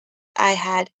I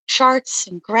had charts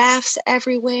and graphs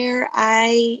everywhere.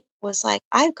 I was like,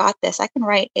 I've got this. I can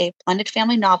write a blended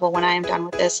family novel when I am done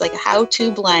with this, like a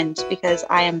how-to blend, because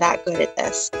I am that good at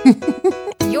this.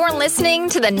 You're listening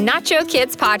to the Nacho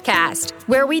Kids podcast,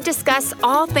 where we discuss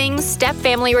all things step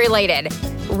family related.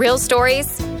 Real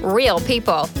stories, real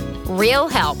people, real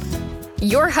help.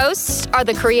 Your hosts are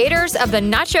the creators of the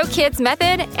Nacho Kids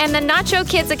Method and the Nacho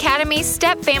Kids Academy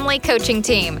Step Family Coaching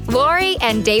Team, Lori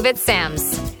and David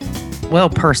Sims. Well,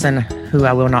 person who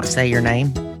I will not say your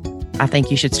name, I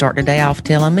think you should start today off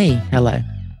telling me hello.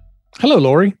 Hello,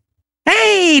 Lori.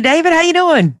 Hey, David, how you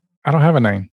doing? I don't have a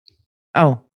name.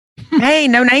 Oh, hey,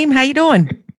 no name. How you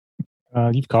doing?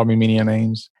 You've called me many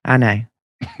names. I know.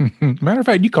 Matter of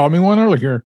fact, you called me one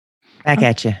earlier. Back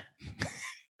at you.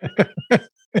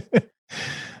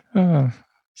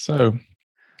 So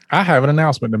I have an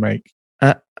announcement to make.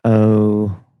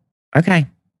 Uh-oh. Okay.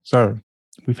 So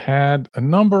we've had a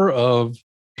number of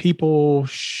people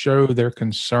show their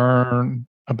concern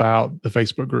about the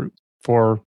Facebook group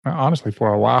honestly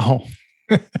for a while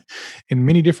in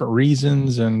many different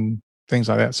reasons and things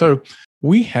like that. So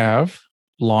we have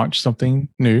launched something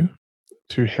new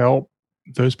to help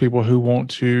those people who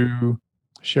want to,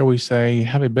 shall we say,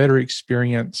 have a better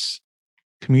experience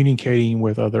communicating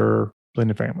with other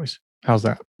blended families. How's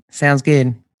that? Sounds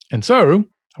good. And so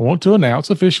I want to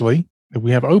announce officially that we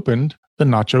have opened the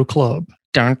Nacho Club.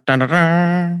 Dun, dun, dun,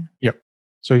 dun. Yep.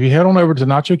 So if you head on over to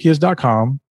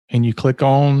nachokids.com and you click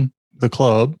on the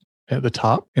club at the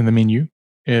top in the menu,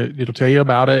 it'll tell you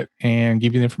about it and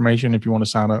give you the information. If you want to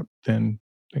sign up, then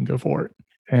go for it.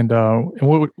 And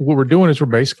what we're doing is we're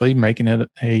basically making it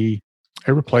a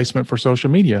replacement for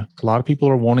social media. A lot of people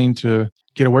are wanting to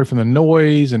get away from the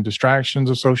noise and distractions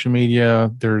of social media.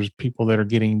 There's people that are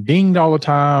getting dinged all the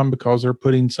time because they're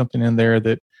putting something in there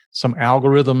that some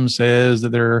algorithm says that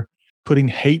they're putting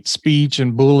hate speech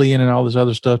and bullying and all this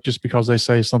other stuff just because they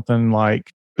say something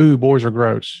like, "Ooh, boys are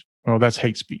gross." Well, that's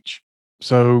hate speech.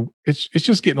 So it's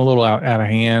just getting a little out of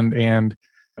hand, and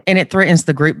it threatens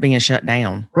the group being shut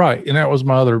down. Right. And that was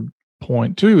my other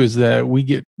point too, is that we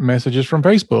get messages from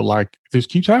Facebook like, if this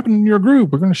keeps happening in your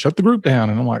group, we're going to shut the group down.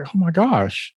 And I'm like, oh my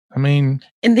gosh. I mean,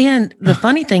 and then the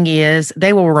funny thing is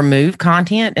they will remove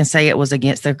content and say it was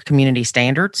against their community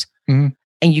standards. Mm-hmm.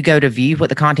 And you go to view what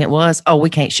the content was. Oh, we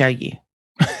can't show you.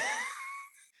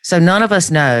 So none of us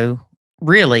know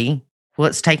really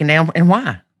what's taken down and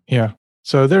why. Yeah.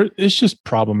 So it's just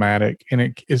problematic,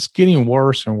 and it's getting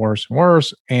worse and worse and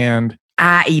worse. And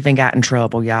I even got in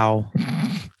trouble, y'all.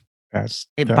 That's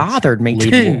bothered me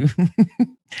too.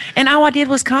 And all I did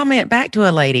was comment back to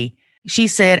a lady. She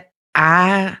said,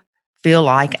 "I feel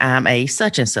like I'm a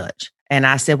such and such." And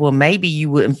I said, "Well, maybe you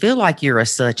wouldn't feel like you're a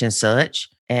such and such."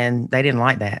 And they didn't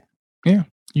like that. Yeah.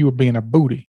 You were being a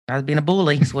booty. I was being a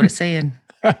bully. That's what it said.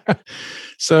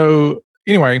 So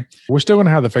anyway, we're still going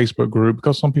to have the Facebook group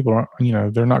because some people are,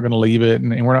 they're not going to leave it,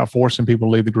 and we're not forcing people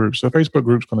to leave the group. So the Facebook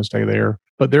group's going to stay there.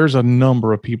 But there's a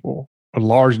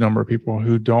large number of people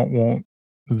who don't want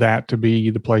that to be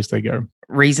the place they go.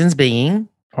 Reasons being?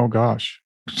 Oh, gosh.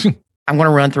 I'm going to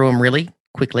run through them really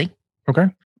quickly. Okay.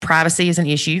 Privacy is an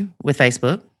issue with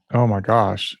Facebook. Oh, my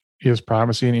gosh. Is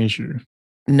privacy an issue?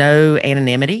 No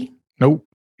anonymity. Nope.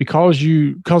 Because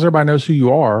everybody knows who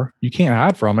you are, you can't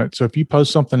hide from it. So if you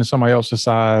post something and somebody else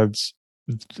decides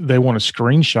they want to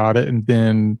screenshot it and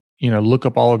then, look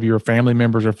up all of your family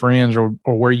members or friends or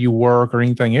where you work or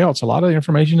anything else, a lot of the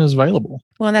information is available.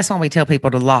 Well, and that's why we tell people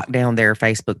to lock down their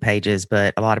Facebook pages,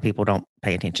 but a lot of people don't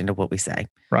pay attention to what we say.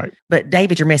 Right. But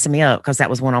David, you're messing me up because that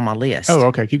was one on my list. Oh,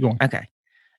 okay. Keep going. Okay.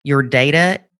 Your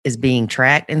data is being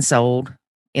tracked and sold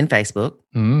in Facebook.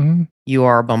 Mm-hmm. You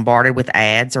are bombarded with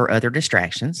ads or other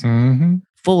distractions, mm-hmm.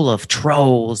 full of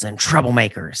trolls and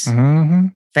troublemakers. Mm-hmm.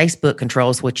 Facebook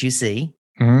controls what you see.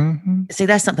 Mm-hmm. See,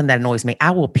 that's something that annoys me.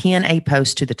 I will pin a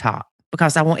post to the top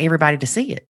because I want everybody to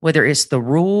see it, whether it's the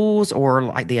rules or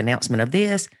like the announcement of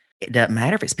this. It doesn't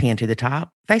matter if it's pinned to the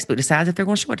top. Facebook decides if they're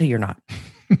going to show it to you or not.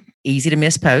 Easy to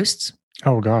miss posts.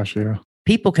 Oh, gosh, yeah.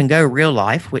 People can go real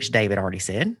life, which David already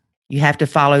said. You have to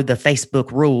follow the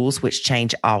Facebook rules, which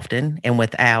change often and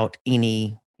without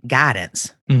any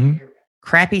guidance. Mm-hmm.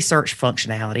 Crappy search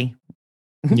functionality.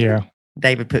 Yeah.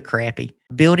 David put crappy.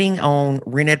 Building on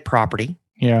rented property.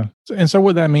 Yeah. And so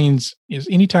what that means is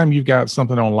anytime you've got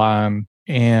something online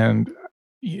and,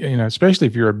 especially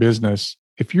if you're a business,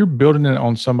 if you're building it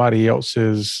on somebody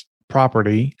else's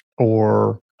property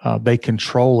or they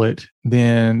control it,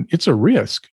 then it's a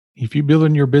risk. If you're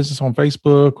building your business on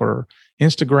Facebook or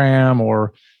Instagram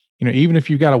or even if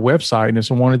you've got a website and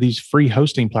it's on one of these free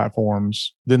hosting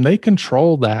platforms, then they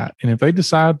control that. And if they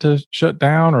decide to shut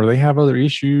down or they have other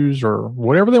issues or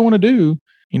whatever they want to do,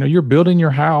 you're building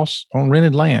your house on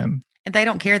rented land. And they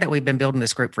don't care that we've been building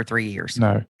this group for 3 years.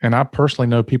 No. And I personally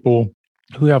know people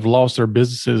who have lost their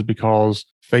businesses because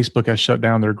Facebook has shut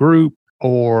down their group,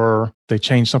 or they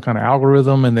changed some kind of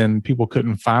algorithm and then people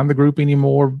couldn't find the group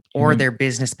anymore. Or their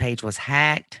business page was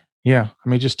hacked. Yeah.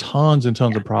 Just tons and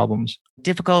tons of problems.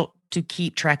 Difficult to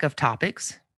keep track of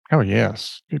topics. Oh,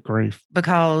 yes. Good grief.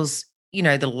 Because,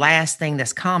 the last thing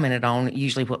that's commented on,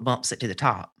 usually what bumps it to the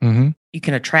top. Mm-hmm. You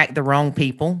can attract the wrong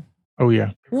people. Oh,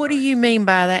 yeah. What do you mean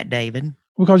by that, David?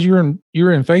 Because you're in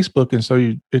Facebook, and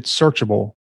so it's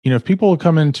searchable. If people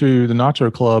come into the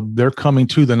Nacho Club, they're coming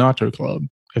to the Nacho Club.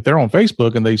 If they're on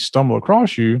Facebook and they stumble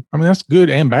across you, that's good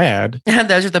and bad.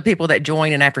 Those are the people that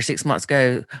join and after 6 months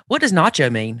go, what does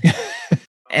nacho mean?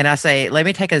 And I say, let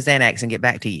me take a Xanax and get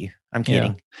back to you. I'm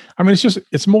kidding. Yeah.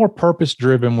 It's more purpose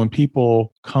driven when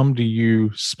people come to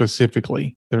you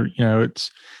specifically.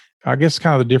 It's, I guess,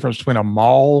 kind of the difference between a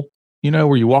mall,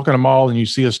 where you walk in a mall and you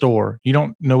see a store. You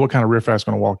don't know what kind of riffraff's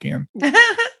going to walk in.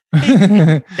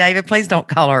 David, please don't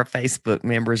call our Facebook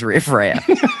members riffraff.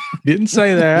 Didn't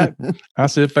say that. I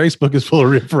said Facebook is full of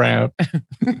riffraff.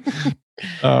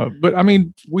 But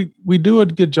we do a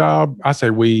good job. I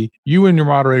say you and your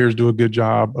moderators do a good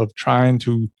job of trying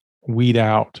to weed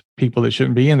out people that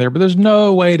shouldn't be in there. But there's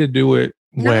no way to do it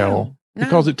well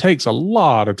because it takes a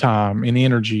lot of time and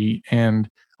energy. And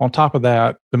on top of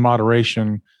that, the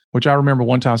moderation, which I remember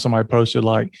one time somebody posted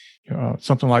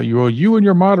something like, you and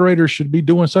your moderators should be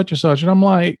doing such and such. And I'm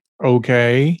like,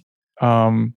 okay.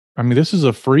 This is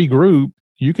a free group.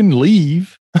 You can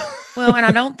leave. Well, and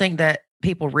I don't think that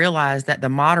people realize that the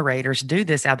moderators do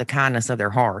this out of the kindness of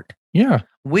their heart. Yeah.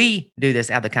 We do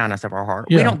this out of the kindness of our heart.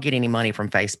 Yeah. We don't get any money from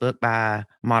Facebook by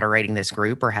moderating this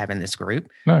group or having this group.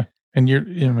 No. And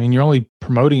you're only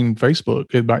promoting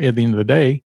Facebook at the end of the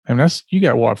day. You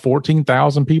got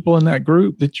 14,000 people in that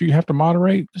group that you have to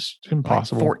moderate. It's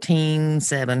impossible.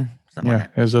 14,700, something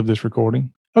like that. As of this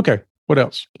recording. Okay. What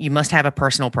else? You must have a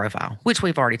personal profile, which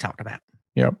we've already talked about.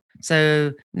 Yep.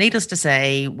 So needless to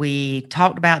say, we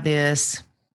talked about this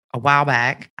a while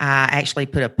back. I actually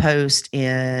put a post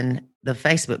in the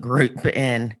Facebook group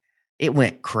and it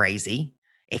went crazy.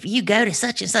 If you go to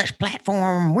such and such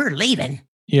platform, we're leaving.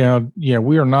 Yeah.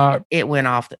 We are not. It went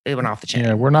off the chain.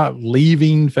 Yeah. We're not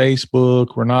leaving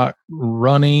Facebook. We're not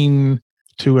running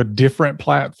to a different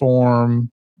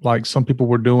platform like some people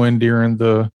were doing during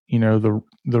the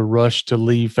rush to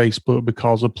leave Facebook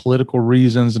because of political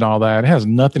reasons and all that. It has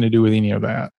nothing to do with any of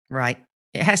that. Right.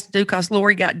 It has to do because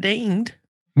Lori got dinged.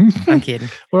 I'm kidding.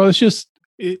 Well, it's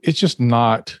just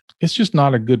not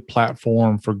a good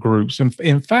platform for groups.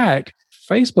 In fact,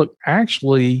 Facebook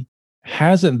actually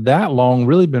hasn't that long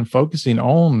really been focusing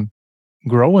on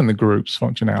growing the group's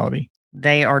functionality.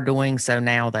 They are doing so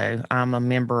now, though. I'm a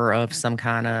member of some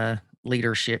kind of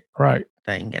leadership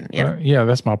thing. And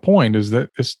that's my point, is that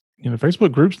it's,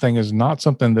 Facebook groups thing is not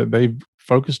something that they've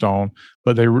focused on,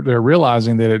 but they're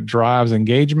realizing that it drives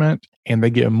engagement and they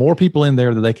get more people in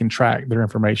there that they can track their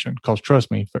information. Because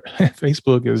trust me,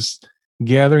 Facebook is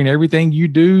gathering everything you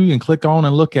do and click on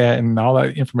and look at, and all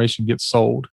that information gets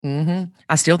sold. Mm-hmm.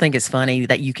 I still think it's funny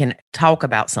that you can talk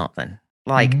about something,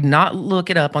 like not look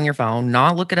it up on your phone,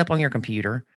 not look it up on your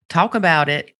computer, talk about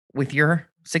it with your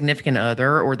significant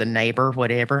other or the neighbor,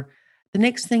 whatever. The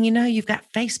next thing you know, you've got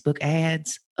Facebook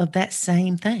ads of that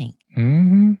same thing.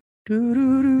 Mm-hmm.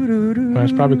 Well,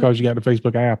 it's probably because you got the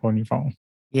Facebook app on your phone.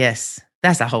 Yes.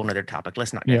 That's a whole nother topic.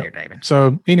 Let's not go there, David.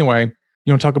 So anyway,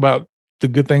 you want to talk about the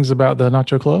good things about the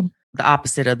Nacho Club? The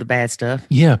opposite of the bad stuff.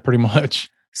 Yeah, pretty much.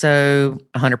 So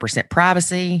 100%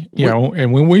 privacy. Yeah.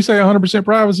 And when we say 100%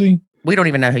 privacy, we don't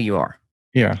even know who you are.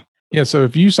 Yeah. Yeah. So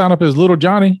if you sign up as Little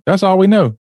Johnny, that's all we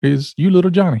know is you,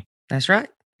 Little Johnny. That's right.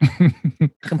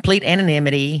 Complete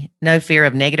anonymity, no fear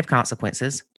of negative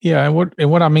consequences. Yeah, and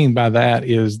what I mean by that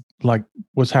is like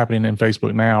what's happening in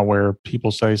Facebook now, where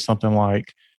people say something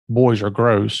like boys are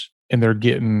gross and they're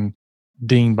getting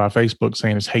dinged by Facebook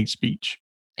saying it's hate speech.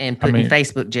 And put in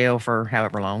Facebook jail for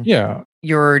however long. Yeah.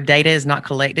 Your data is not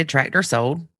collected, tracked, or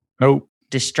sold. Nope.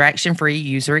 Distraction-free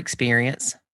user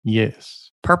experience. Yes.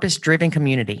 Purpose-driven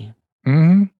community.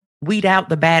 Mm-hmm. Weed out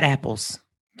the bad apples.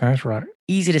 That's right.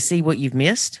 Easy to see what you've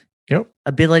missed. Yep.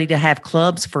 Ability to have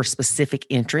clubs for specific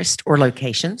interest or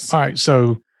locations. All right.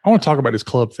 So I want to talk about this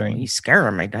club thing. You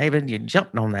scaring me, David. You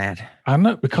jumped on that. I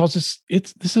know, because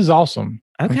this is awesome.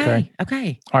 Okay. All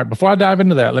right. Before I dive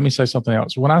into that, let me say something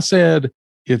else. When I said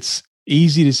it's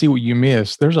easy to see what you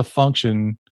missed, there's a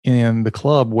function in the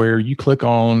club where you click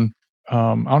on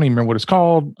I don't even remember what it's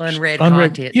called. Unread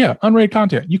content. Yeah, unread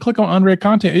content. You click on unread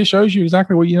content, it shows you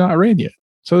exactly what you're not read yet.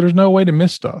 So there's no way to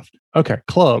miss stuff. Okay,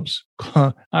 clubs.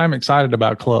 I'm excited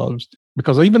about clubs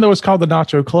because even though it's called the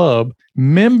Nacho Club,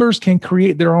 members can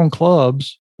create their own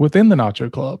clubs within the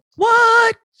Nacho Club.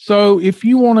 What? So if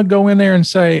you want to go in there and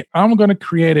say, I'm going to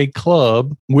create a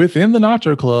club within the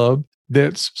Nacho Club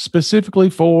that's specifically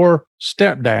for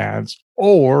stepdads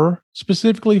or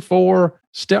specifically for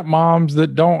stepmoms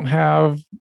that don't have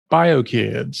bio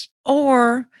kids.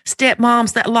 Or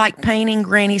stepmoms that like painting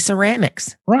granny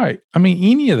ceramics. Right. I mean,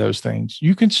 any of those things.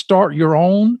 You can start your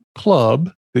own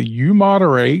club that you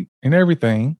moderate and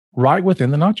everything right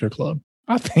within the Nacho Club.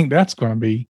 I think that's going to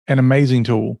be an amazing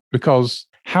tool because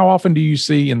how often do you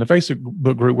see in the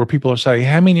Facebook group where people are saying,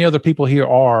 how many other people here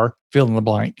are fill in the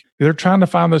blank? They're trying to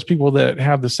find those people that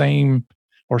have the same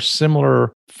or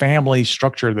similar family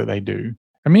structure that they do.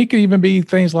 I mean, it could even be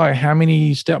things like how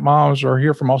many stepmoms are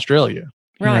here from Australia.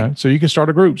 Right. So you can start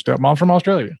a group, stepmoms from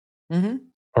Australia,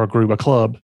 or a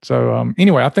club. So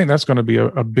anyway, I think that's going to be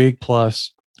a big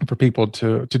plus for people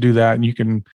to do that. And you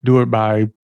can do it by,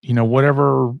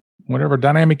 whatever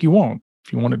dynamic you want.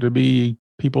 If you want it to be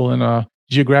people in a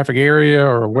geographic area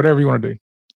or whatever you want to do,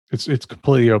 it's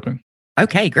completely open.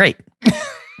 Okay, great.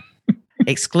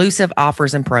 Exclusive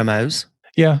offers and promos.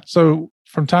 Yeah. So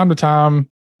from time to time,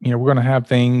 we're going to have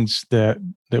things that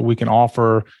we can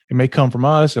offer. It may come from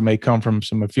us. It may come from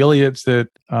some affiliates that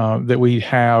we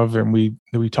have and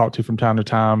that we talk to from time to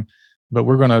time. But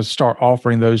we're going to start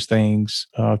offering those things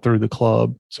through the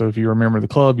club. So if you remember the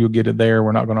club, you'll get it there.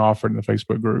 We're not going to offer it in the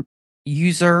Facebook group.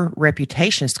 User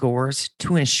reputation scores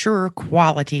to ensure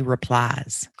quality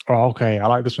replies. Oh, okay. I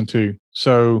like this one too.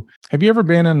 So have you ever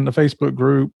been in the Facebook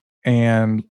group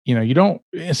and,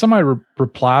 somebody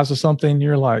replies to something,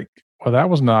 you're like, well, that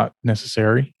was not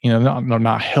necessary,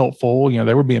 not helpful.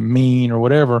 They were being mean or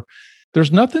whatever.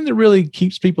 There's nothing that really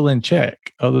keeps people in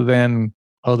check other than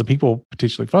other people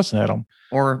potentially fussing at them.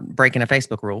 Or breaking a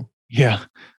Facebook rule. Yeah.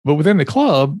 But within the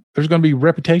club, there's going to be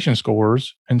reputation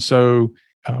scores. And so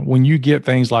when you get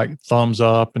things like thumbs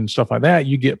up and stuff like that,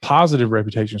 you get positive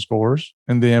reputation scores.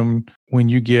 And then when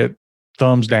you get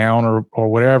thumbs down or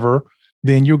whatever,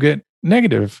 then you'll get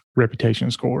negative reputation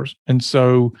scores. And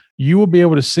so you will be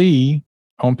able to see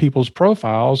on people's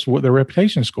profiles what their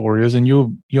reputation score is, and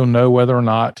you'll know whether or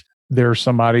not there's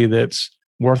somebody that's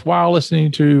worthwhile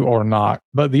listening to or not.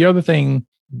 But the other thing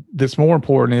that's more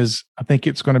important is I think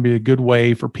it's going to be a good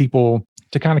way for people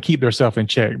to kind of keep themselves in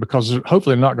check because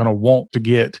hopefully they're not going to want to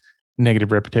get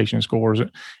negative reputation scores.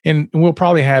 And we'll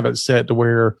probably have it set to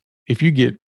where if you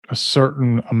get a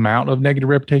certain amount of negative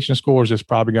reputation scores, it's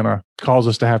probably going to cause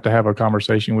us to have a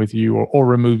conversation with you or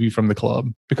remove you from the club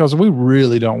because we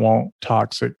really don't want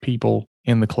toxic people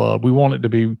in the club. We want it to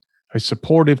be a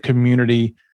supportive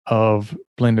community of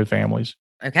blended families.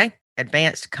 Okay.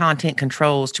 Advanced content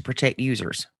controls to protect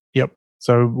users. Yep.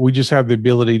 So we just have the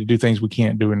ability to do things we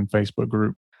can't do in Facebook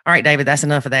group. All right, David, that's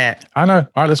enough of that. I know. All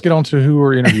right, let's get on to who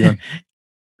we're interviewing.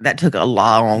 That took a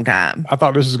long time. I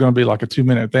thought this was going to be like a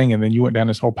 2-minute thing, and then you went down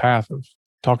this whole path of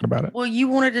talking about it. Well, you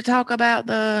wanted to talk about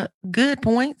the good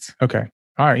points. Okay.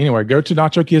 All right. Anyway, go to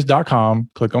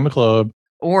nachokids.com, click on the club.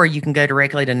 Or you can go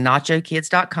directly to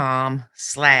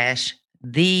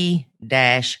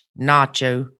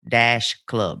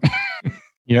nachokids.com/the-nacho-club.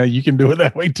 Yeah, you can do it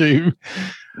that way too.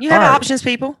 You have options,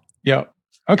 people. Yep.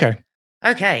 Okay.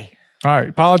 Okay. All right.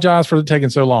 Apologize for taking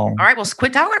so long. All right. Well,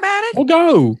 quit talking about it. We'll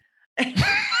go.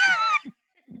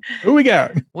 Who we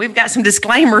got? We've got some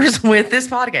disclaimers with this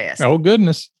podcast. Oh,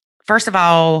 goodness. First of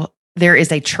all, there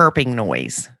is a chirping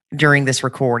noise during this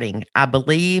recording. I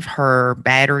believe her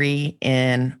battery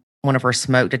in one of her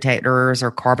smoke detectors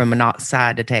or carbon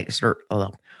monoxide detectors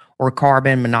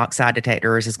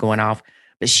is going off,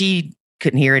 but she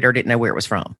couldn't hear it or didn't know where it was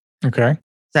from. Okay.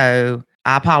 So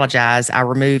I apologize. I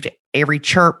removed every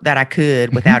chirp that I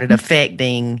could without it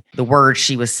affecting the words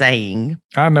she was saying.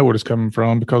 I know what it's coming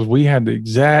from because we had the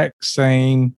exact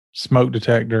same smoke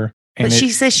detector. But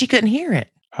she says she couldn't hear it.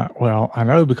 Well, I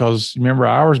know because remember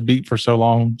ours beeped for so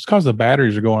long. It's because the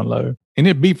batteries are going low and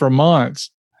it beeped for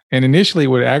months. And initially it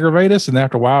would aggravate us. And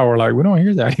after a while, we're like, we don't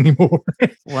hear that anymore.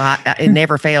 Well, it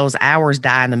never fails. Ours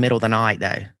die in the middle of the night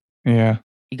though. Yeah.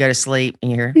 You go to sleep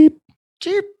and you hear beep,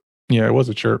 chirp. Yeah, it was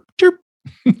a chirp. Chirp.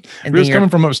 It was coming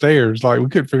from upstairs. Like we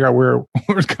couldn't figure out where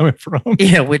it was coming from.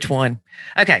 Yeah, which one?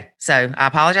 Okay, so I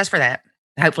apologize for that.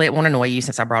 Hopefully it won't annoy you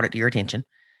since I brought it to your attention.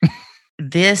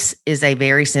 This is a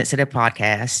very sensitive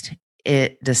podcast.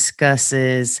 It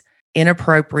discusses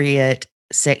inappropriate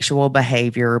sexual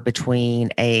behavior between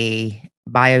a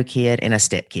bio kid and a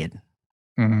step kid.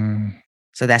 Mm.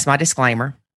 So that's my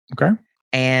disclaimer. Okay.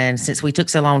 And since we took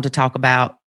so long to talk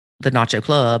about the Nacho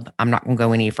Club, I'm not going to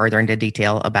go any further into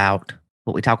detail about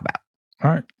what we talk about.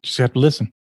 All right. Just have to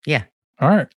listen. Yeah. All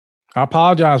right. I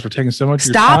apologize for taking so much of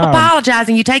your time. Stop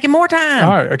apologizing. You're taking more time.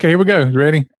 All right. Okay, here we go. You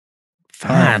ready?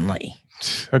 Finally.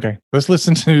 Right. Okay. Let's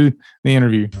listen to the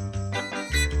interview.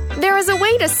 There is a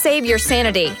way to save your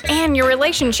sanity and your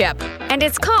relationship, and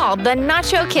it's called the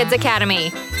Nacho Kids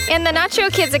Academy. In the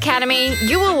Nacho Kids Academy,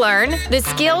 you will learn the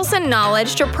skills and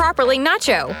knowledge to properly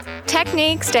nacho,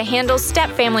 techniques to handle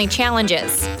step-family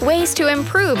challenges, ways to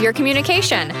improve your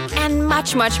communication, and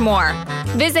much, much more.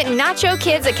 Visit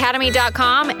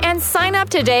NachoKidsAcademy.com and sign up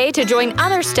today to join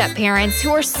other step-parents who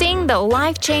are seeing the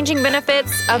life-changing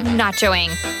benefits of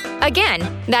nachoing. Again,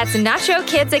 that's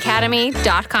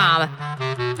NachoKidsAcademy.com.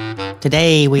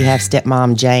 Today we have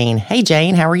stepmom Jane. Hey,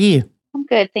 Jane, how are you? I'm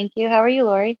good, thank you. How are you,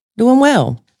 Lori? Doing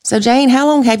well. So, Jane, how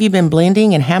long have you been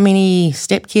blending and how many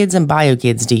stepkids and bio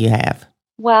kids do you have?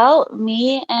 Well,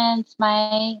 me and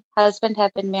my husband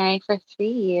have been married for 3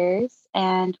 years,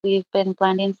 and we've been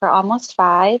blending for almost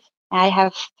 5. I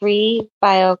have 3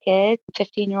 bio kids, a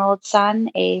 15-year-old son,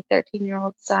 a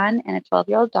 13-year-old son, and a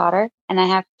 12-year-old daughter. And I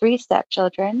have 3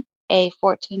 stepchildren, a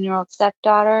 14-year-old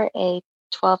stepdaughter, a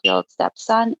 12-year-old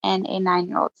stepson, and a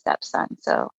 9-year-old stepson.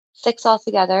 So 6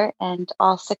 altogether, and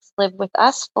all 6 live with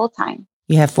us full time.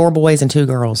 You have 4 boys and 2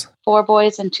 girls. 4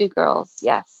 boys and 2 girls,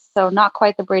 yes. So not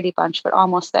quite the Brady Bunch, but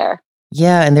almost there.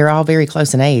 Yeah, and they're all very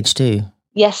close in age, too.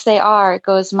 Yes, they are. It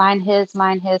goes mine, his,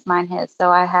 mine, his, mine, his.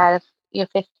 So I have a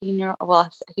 15-year-old,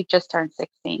 well, he just turned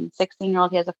 16.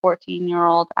 16-year-old, he has a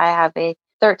 14-year-old. I have a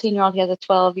 13-year-old, he has a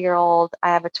 12-year-old. I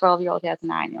have a 12-year-old, he has a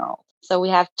 9-year-old. So we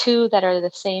have 2 that are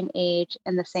the same age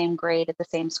and the same grade at the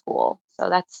same school. So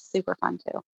that's super fun,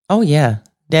 too. Oh, yeah,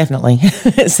 definitely.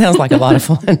 It sounds like a lot of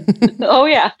fun. Oh,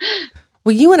 yeah.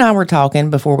 Well, you and I were talking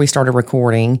before we started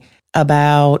recording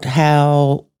about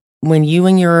how when you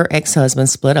and your ex-husband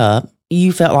split up,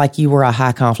 you felt like you were a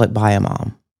high conflict bio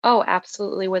mom. Oh,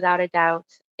 absolutely, without a doubt.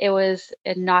 It was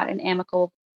not an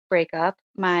amicable breakup.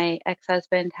 My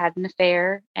ex-husband had an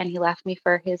affair and he left me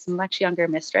for his much younger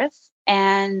mistress.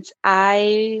 And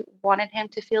I wanted him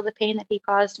to feel the pain that he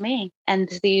caused me. And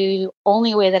the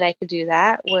only way that I could do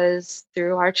that was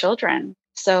through our children.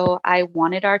 So I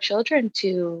wanted our children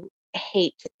to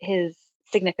hate his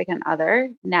significant other,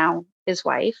 now his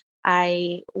wife.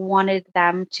 I wanted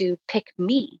them to pick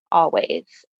me always.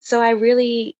 So I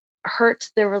really hurt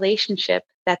the relationship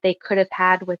that they could have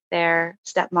had with their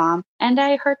stepmom. And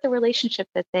I hurt the relationship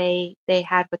that they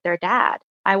had with their dad.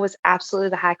 I was absolutely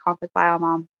the high conflict bio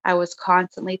mom. I was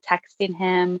constantly texting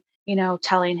him,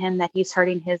 telling him that he's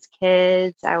hurting his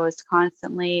kids. I was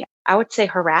constantly, I would say,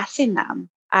 harassing them.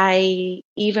 I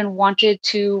even wanted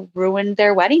to ruin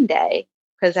their wedding day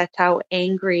because that's how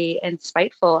angry and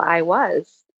spiteful I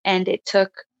was. And it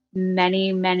took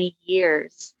many, many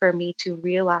years for me to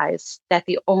realize that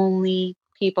the only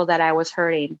people that I was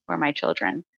hurting were my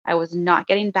children. I was not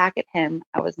getting back at him.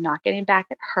 I was not getting back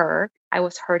at her. I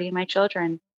was hurting my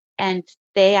children. And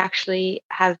they actually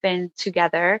have been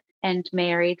together and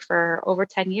married for over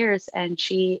 10 years. And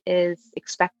she is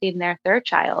expecting their 3rd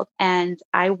child. And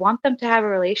I want them to have a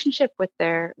relationship with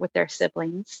their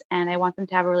siblings. And I want them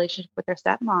to have a relationship with their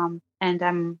stepmom. And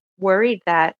I'm worried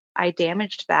that I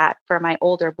damaged that for my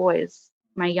older boys.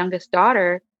 My youngest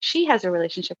daughter, she has a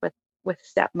relationship with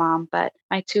stepmom, but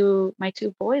my two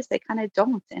boys, they kind of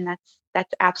don't. And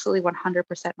that's absolutely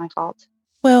 100% my fault.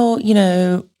 Well,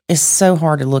 it's so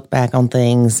hard to look back on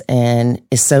things and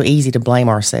it's so easy to blame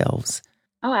ourselves.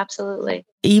 Oh, absolutely.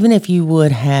 Even if you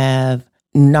would have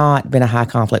not been a high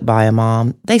conflict bio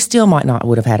mom, they still might not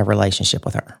would have had a relationship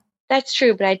with her. That's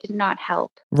true, but I did not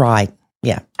help. Right.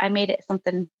 Yeah. I made it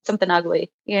something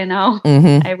ugly,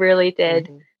 Mm-hmm. I really did.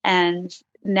 Mm-hmm. And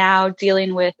now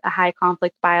dealing with a high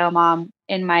conflict bio mom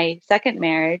in my 2nd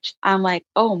marriage, I'm like,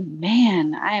 oh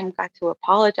man, I am got to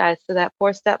apologize to that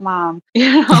poor stepmom,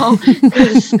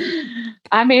 because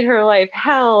I made her life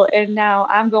hell. And now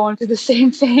I'm going through the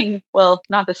same thing. Well,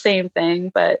 not the same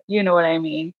thing, but you know what I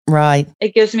mean. Right.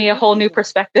 It gives me a whole new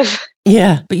perspective.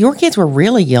 Yeah. But your kids were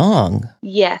really young.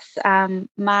 Yes.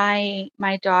 My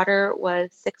daughter was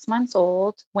 6 months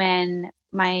old when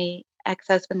my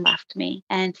ex-husband left me,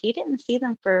 and he didn't see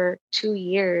them for 2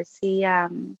 years. He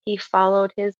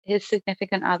followed his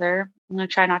significant other. I'm going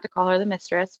to try not to call her the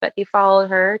mistress, but he followed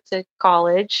her to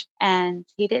college, and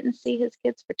he didn't see his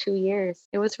kids for 2 years.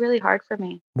 It was really hard for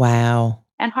me. Wow.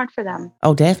 And hard for them.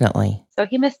 Oh, definitely. So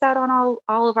he missed out on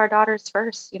all of our daughter's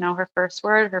first, her first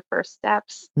word, her first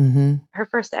steps, her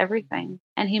first everything.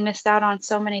 And he missed out on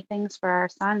so many things for our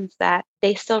sons that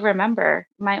they still remember.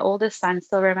 My oldest son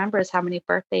still remembers how many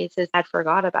birthdays his dad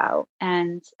forgot about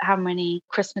and how many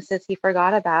Christmases he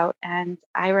forgot about. And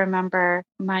I remember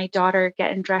my daughter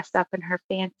getting dressed up in her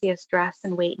fanciest dress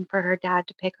and waiting for her dad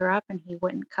to pick her up, and he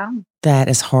wouldn't come. That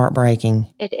is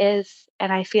heartbreaking. It is.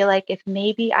 And I feel like if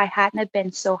maybe I hadn't have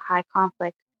been so high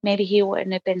conflict, maybe he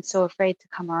wouldn't have been so afraid to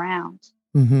come around.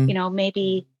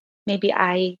 Maybe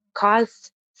I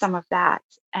caused some of that.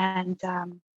 And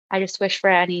I just wish for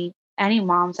any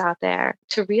moms out there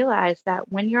to realize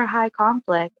that when you're high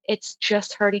conflict, it's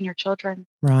just hurting your children.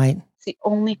 Right. It's the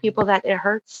only people that it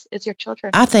hurts is your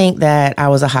children. I think that I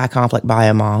was a high conflict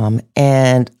bio mom.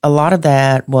 And a lot of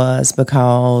that was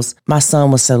because my son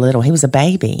was so little. He was a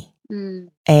baby.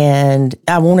 And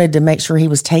I wanted to make sure he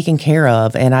was taken care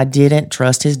of, and I didn't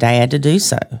trust his dad to do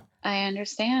so. I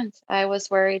understand. I was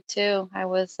worried too. I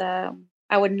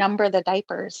would number the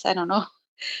diapers. I don't know.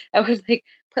 I would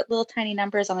put little tiny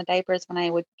numbers on the diapers when I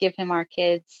would give him our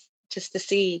kids just to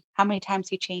see how many times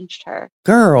he changed her.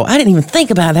 Girl, I didn't even think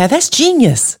about that. That's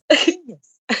genius.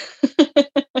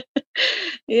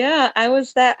 Yeah, I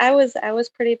was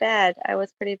pretty bad. I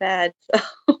was pretty bad.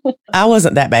 So. I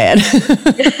wasn't that bad.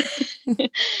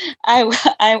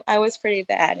 I was pretty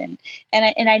bad,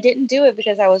 and I didn't do it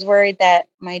because I was worried that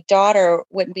my daughter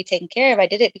wouldn't be taken care of. I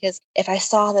did it because if I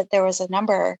saw that there was a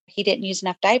number, he didn't use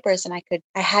enough diapers, and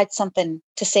I had something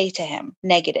to say to him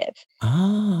negative.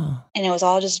 Oh. And it was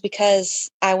all just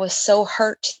because I was so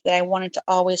hurt that I wanted to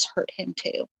always hurt him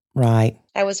too. Right.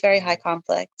 I was very high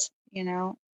conflict,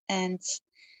 and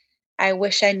I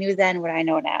wish I knew then what I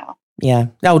know now. Yeah.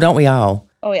 Oh, don't we all?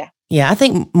 Oh, yeah. Yeah, I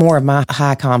think more of my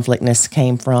high conflictness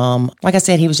came from, like I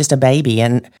said, he was just a baby,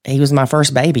 and he was my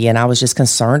first baby, and I was just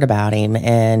concerned about him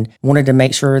and wanted to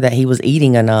make sure that he was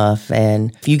eating enough.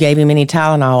 And if you gave him any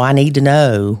Tylenol, I need to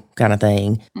know, kind of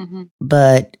thing.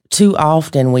 But too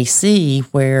often we see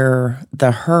where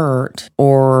the hurt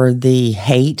or the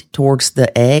hate towards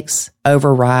the ex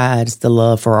overrides the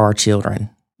love for our children.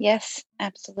 Yes,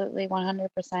 absolutely.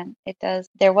 100%. It does.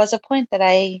 There was a point that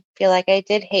I feel like I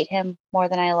did hate him more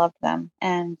than I loved them.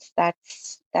 And that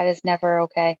is never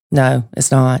okay. No, it's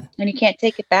not. And you can't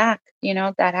take it back.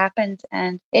 That happened,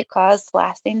 and it caused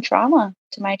lasting trauma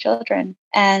to my children.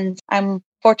 And I'm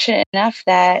fortunate enough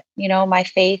that, my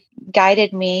faith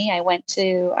guided me. I went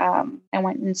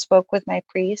and spoke with my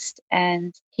priest,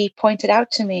 and he pointed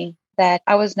out to me that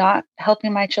I was not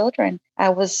helping my children. I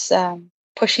was,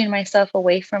 pushing myself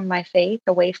away from my faith,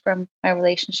 away from my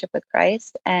relationship with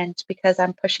Christ. And because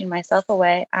I'm pushing myself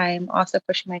away, I'm also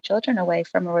pushing my children away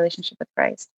from a relationship with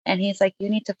Christ. And he's like, you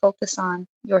need to focus on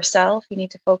yourself. You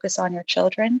need to focus on your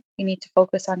children. You need to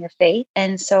focus on your faith.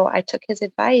 And so I took his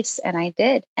advice, and I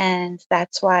did. And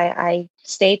that's why I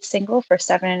stayed single for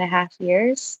 7.5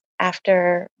 years.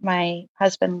 After my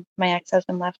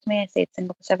ex-husband left me, I stayed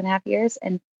single for 7.5 years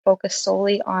and focused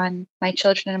solely on my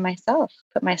children and myself,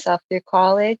 put myself through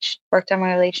college, worked on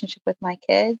my relationship with my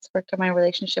kids, worked on my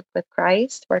relationship with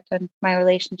Christ, worked on my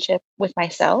relationship with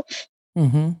myself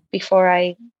before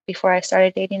I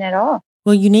started dating at all.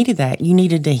 Well, you needed that. You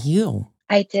needed to heal.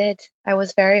 I did. I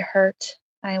was very hurt.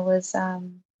 I was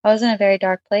in a very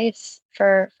dark place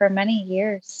for many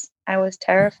years. I was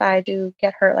terrified to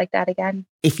get hurt like that again.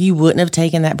 If you wouldn't have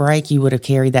taken that break, you would have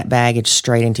carried that baggage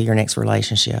straight into your next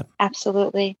relationship.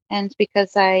 Absolutely. And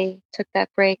because I took that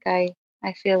break, I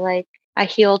feel like I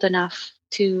healed enough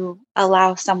to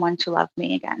allow someone to love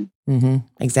me again.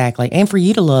 Exactly. And for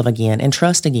you to love again and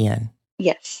trust again.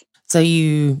 Yes. So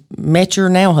you met your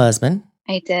now husband.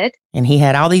 I did. And he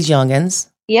had all these youngins.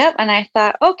 Yep. And I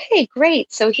thought, okay,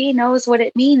 great. So he knows what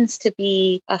it means to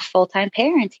be a full-time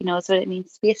parent. He knows what it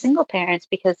means to be a single parent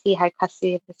because he had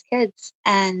custody of his kids.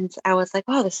 And I was like,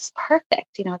 oh, this is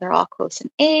perfect. They're all close in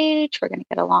age. We're going to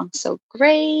get along so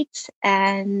great.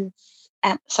 And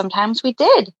sometimes we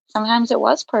did. Sometimes it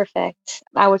was perfect.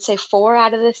 I would say 4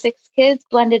 out of the 6 kids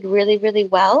blended really, really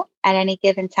well at any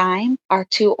given time. Our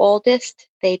 2 oldest,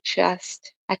 I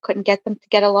couldn't get them to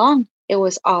get along. It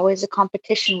was always a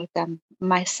competition with them,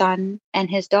 my son and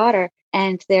his daughter.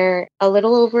 And they're a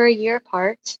little over a year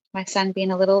apart, my son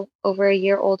being a little over a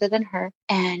year older than her.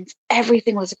 And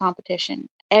everything was a competition,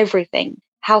 everything.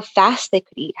 How fast they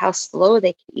could eat, how slow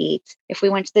they could eat. If we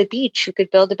went to the beach, who could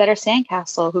build a better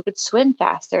sandcastle, who could swim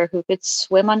faster, who could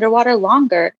swim underwater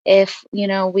longer. If,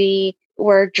 we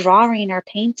were drawing or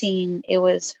painting, it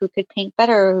was who could paint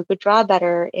better, who could draw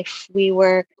better. If we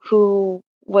were, who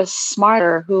was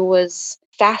smarter, who was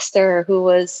faster,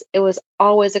 it was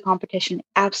always a competition,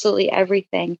 absolutely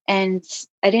everything. And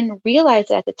I didn't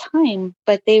realize it at the time,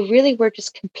 but they really were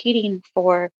just competing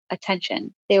for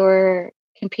attention. They were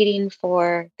competing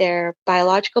for their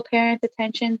biological parents'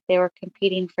 attention. They were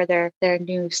competing for their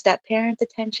new step parents'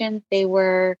 attention. They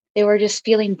were just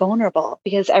feeling vulnerable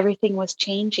because everything was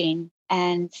changing.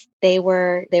 And they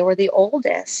were the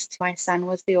oldest. My son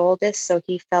was the oldest, so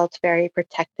he felt very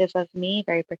protective of me,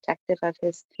 very protective of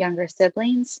his younger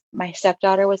siblings. My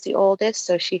stepdaughter was the oldest,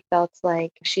 so she felt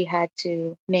like she had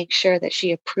to make sure that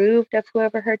she approved of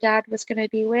whoever her dad was going to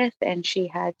be with, and she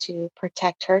had to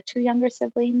protect her two younger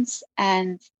siblings.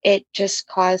 And it just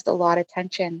caused a lot of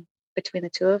tension between the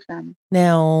two of them.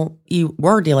 Now, you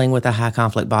were dealing with a high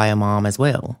conflict bio mom as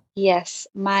well. Yes,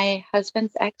 my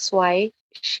husband's ex-wife,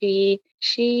 she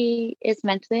is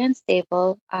mentally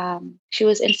unstable. She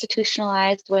was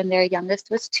institutionalized when their youngest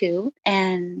was 2,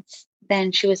 and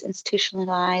then she was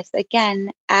institutionalized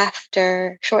again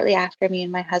shortly after me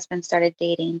and my husband started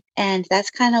dating. And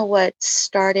that's kind of what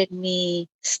started me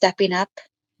stepping up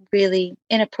really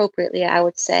inappropriately, I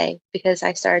would say, because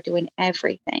I started doing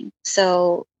everything.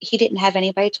 So he didn't have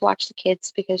anybody to watch the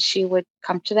kids because she would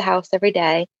come to the house every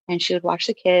day and she would watch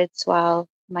the kids while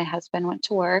my husband went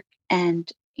to work. And,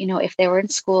 if they were in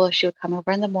school, she would come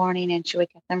over in the morning and she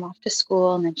would get them off to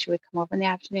school. And then she would come over in the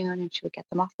afternoon and she would get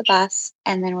them off the bus.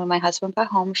 And then when my husband got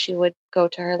home, she would go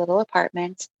to her little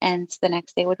apartment and the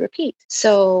next day would repeat.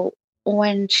 So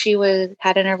when she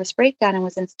had a nervous breakdown and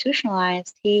was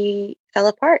institutionalized, he fell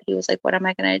apart. He was like, what am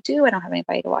I going to do? I don't have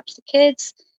anybody to watch the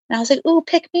kids. And I was like, ooh,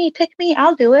 pick me,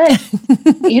 I'll do it.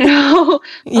 I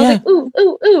was like, ooh,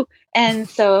 ooh, ooh. And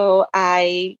so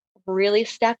I really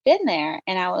stepped in there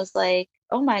and I was like,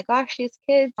 oh my gosh, these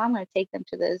kids, I'm going to take them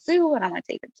to the zoo and I'm going to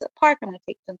take them to the park. I'm going to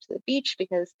take them to the beach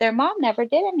because their mom never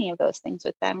did any of those things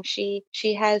with them. She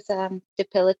has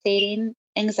debilitating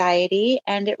anxiety,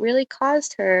 and it really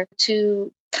caused her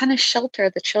to kind of shelter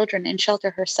the children and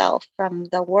shelter herself from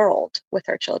the world with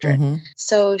her children. Mm-hmm.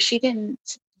 So she didn't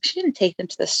take them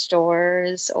to the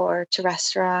stores or to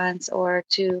restaurants or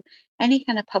to any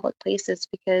kind of public places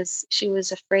because she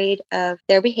was afraid of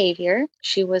their behavior.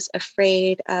 She was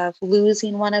afraid of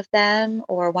losing one of them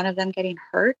or one of them getting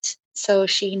hurt. So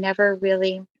she never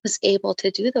really was able to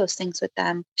do those things with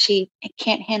them. She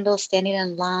can't handle standing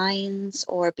in lines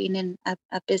or being in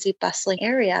a busy, bustling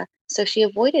area. So she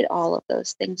avoided all of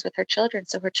those things with her children.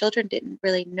 So her children didn't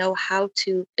really know how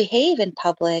to behave in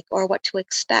public or what to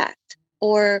expect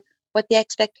or what the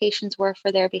expectations were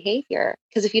for their behavior.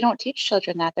 Because if you don't teach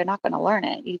children that, they're not going to learn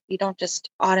it. You don't just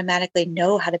automatically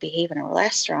know how to behave in a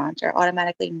restaurant or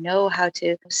automatically know how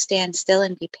to stand still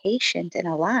and be patient in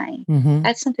a line. Mm-hmm.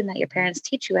 That's something that your parents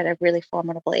teach you at a really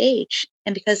formidable age.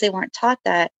 And because they weren't taught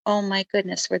that, oh my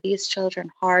goodness, were these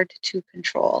children hard to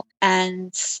control.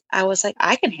 And I was like,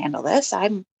 I can handle this.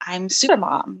 I'm super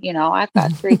mom. I've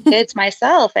got 3 kids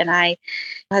myself, and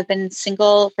I've been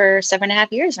single for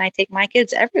 7.5 years, and I take my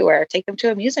kids everywhere, take them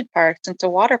to amusement parks and to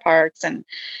water parks and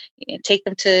take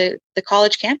them to the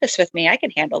college campus with me. I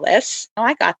can handle this. Oh,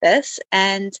 I got this.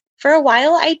 And for a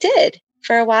while I did.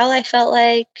 For a while I felt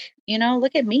like,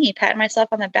 look at me, patting myself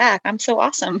on the back. I'm so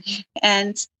awesome.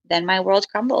 And then my world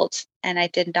crumbled and I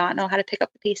did not know how to pick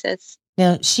up the pieces.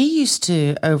 Now, she used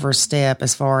to overstep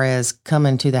as far as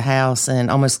coming to the house and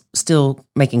almost still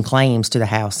making claims to the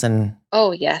house. And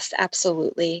oh, yes,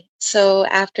 absolutely. So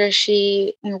after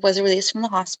she was released from the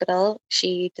hospital,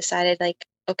 she decided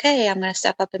okay, I'm going to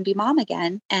step up and be mom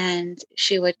again. And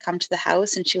she would come to the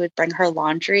house and she would bring her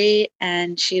laundry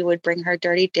and she would bring her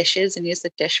dirty dishes and use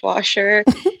the dishwasher.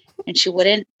 And she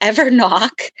wouldn't ever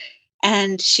knock.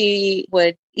 And she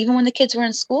would, even when the kids were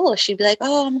in school, she'd be like,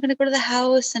 oh, I'm going to go to the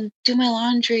house and do my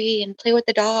laundry and play with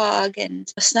the dog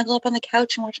and snuggle up on the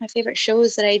couch and watch my favorite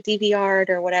shows that I DVR'd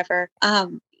or whatever.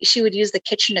 She would use the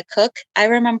kitchen to cook. I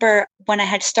remember when I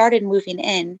had started moving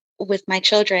in with my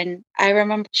children, I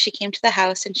remember she came to the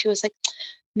house and she was like,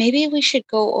 maybe we should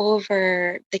go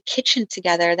over the kitchen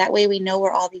together. That way we know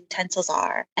where all the utensils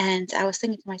are. And I was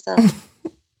thinking to myself,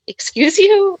 excuse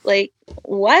you? Like,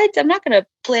 what? I'm not going to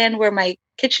plan where my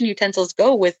kitchen utensils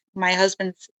go with my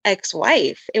husband's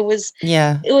ex-wife. It was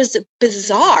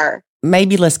bizarre.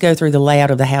 Maybe let's go through the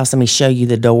layout of the house and me show you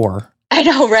the door. I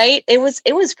know, right? It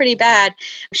was pretty bad.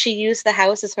 She used the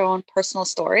house as her own personal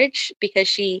storage because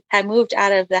she had moved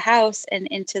out of the house and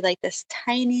into this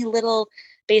tiny little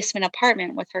basement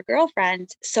apartment with her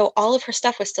girlfriend. So all of her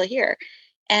stuff was still here.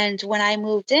 And when I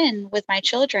moved in with my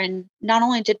children, not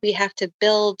only did we have to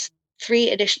build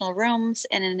 3 additional rooms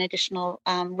and an additional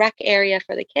rec area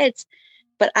for the kids,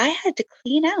 but I had to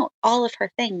clean out all of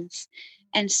her things.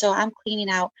 And so I'm cleaning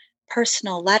out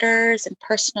personal letters and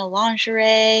personal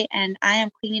lingerie, and I am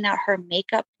cleaning out her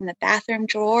makeup from the bathroom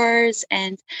drawers,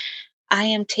 and I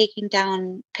am taking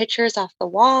down pictures off the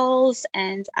walls,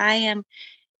 and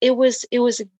it was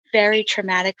very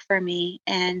traumatic for me,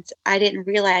 and I didn't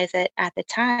realize it at the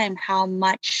time how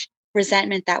much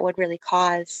resentment that would really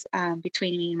cause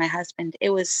between me and my husband.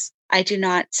 I do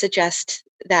not suggest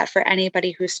that for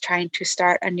anybody who's trying to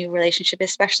start a new relationship,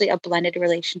 especially a blended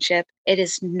relationship. It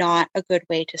is not a good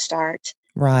way to start.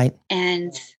 Right.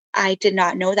 And I did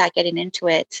not know that getting into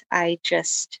it. I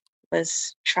just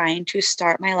was trying to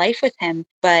start my life with him.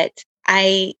 But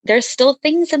there's still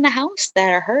things in the house that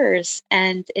are hers,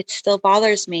 and it still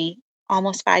bothers me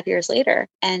almost 5 years later.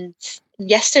 And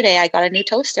yesterday I got a new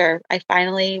toaster. I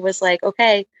finally was like,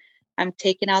 okay, I'm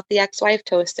taking out the ex-wife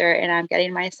toaster and I'm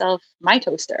getting myself my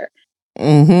toaster.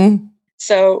 Mm-hmm.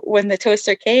 So when the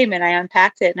toaster came and I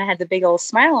unpacked it and I had the big old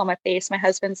smile on my face, my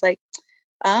husband's like,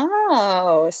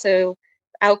 oh, so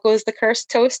out goes the cursed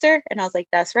toaster. And I was like,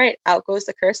 that's right, out goes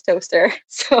the cursed toaster.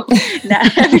 So now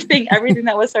everything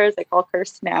that was hers, I call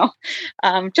cursed now.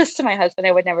 Just to my husband.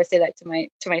 I would never say that to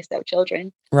my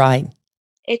stepchildren. Right.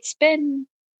 It's been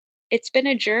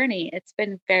a journey. It's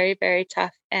been very, very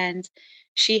tough. And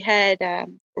she had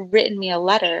written me a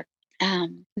letter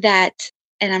that,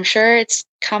 and I'm sure it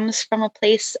comes from a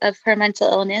place of her mental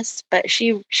illness, but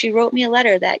she wrote me a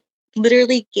letter that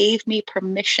literally gave me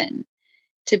permission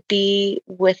to be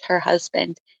with her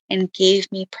husband and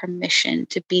gave me permission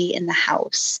to be in the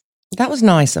house. That was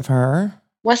nice of her.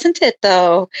 Wasn't it,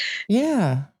 though?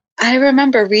 Yeah. I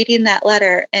remember reading that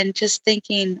letter and just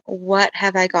thinking, what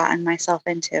have I gotten myself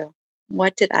into?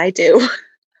 What did I do?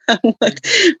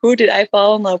 Who did I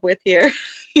fall in love with here?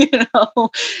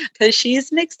 Because she's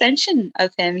an extension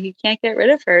of him. He can't get rid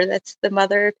of her. That's the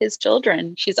mother of his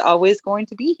children. She's always going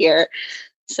to be here.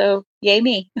 So yay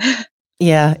me.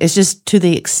 Yeah, it's just to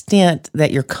the extent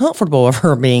that you're comfortable of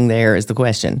her being there is the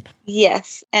question.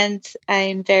 Yes. And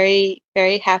I'm very,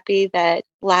 very happy that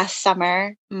last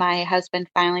summer, my husband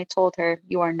finally told her,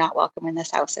 you are not welcome in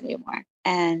this house anymore.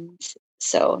 And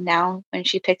so now when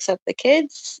she picks up the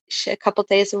kids, a couple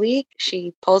days a week,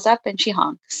 she pulls up and she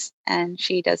honks, and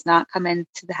she does not come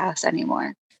into the house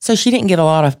anymore. So she didn't get a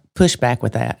lot of pushback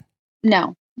with that?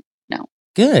 No.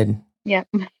 Good. Yep.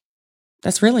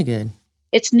 That's really good.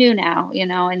 It's new now,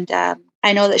 and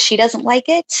I know that she doesn't like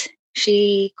it.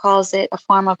 She calls it a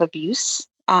form of abuse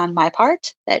on my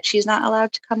part, that she's not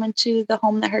allowed to come into the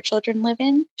home that her children live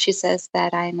in. She says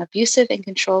that I'm abusive and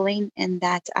controlling, and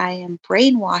that I am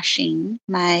brainwashing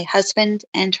my husband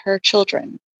and her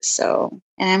children. So,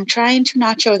 and I'm trying to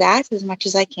nacho that as much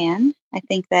as I can. I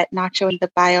think that nachoing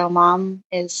the bio mom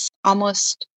is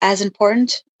almost as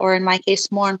important, or in my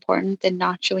case, more important than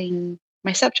nachoing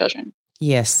my stepchildren.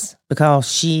 Yes, because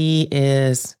she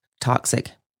is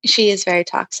toxic. She is very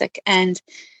toxic. And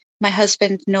my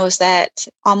husband knows that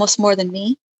almost more than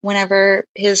me. Whenever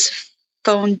his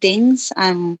phone dings,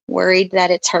 I'm worried that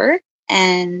it's her.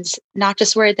 And not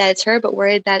just worried that it's her, but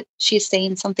worried that she's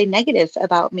saying something negative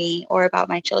about me or about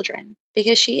my children.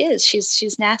 Because she is.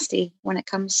 She's nasty when it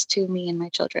comes to me and my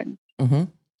children. Mm-hmm.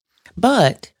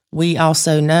 But we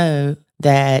also know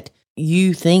that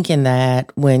you thinking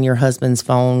that when your husband's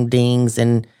phone dings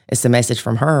and it's a message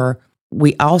from her,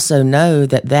 we also know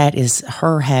that that is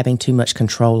her having too much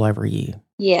control over you.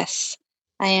 Yes,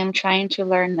 I am trying to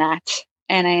learn that.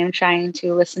 And I am trying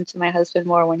to listen to my husband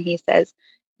more when he says,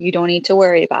 you don't need to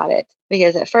worry about it.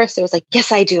 Because at first it was like,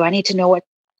 yes, I do. I need to know what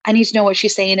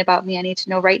she's saying about me. I need to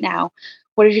know right now.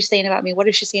 What is she saying about me? What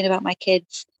is she saying about my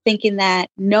kids? Thinking that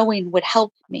knowing would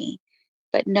help me,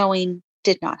 but knowing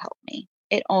did not help me.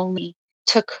 It only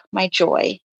took my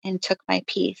joy and took my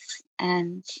peace,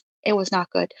 and it was not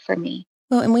good for me.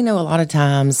 Well, and we know a lot of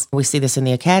times we see this in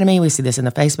the academy, we see this in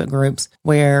the Facebook groups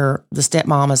where the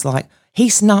stepmom is like,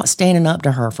 he's not standing up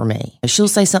to her for me. She'll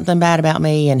say something bad about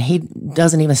me and he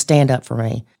doesn't even stand up for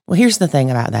me. Well, here's the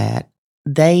thing about that.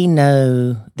 They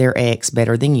know their ex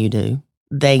better than you do.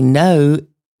 They know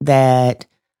that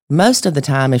most of the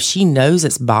time, if she knows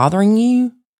it's bothering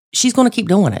you, she's going to keep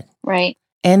doing it. Right.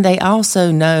 And they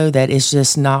also know that it's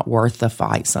just not worth the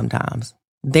fight sometimes.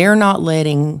 They're not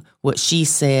letting what she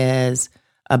says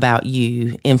about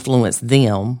you influence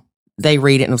them. They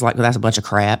read it and it's like, well, that's a bunch of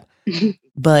crap.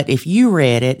 But if you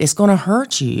read it, it's going to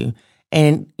hurt you.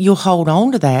 And you'll hold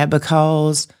on to that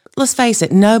because, let's face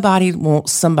it, nobody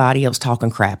wants somebody else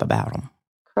talking crap about them.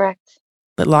 Correct.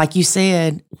 But like you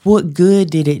said, what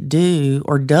good did it do,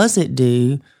 or does it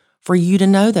do, for you to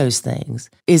know those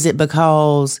things? Is it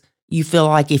because you feel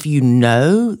like if you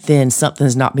know, then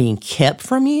something's not being kept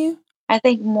from you? I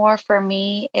think more for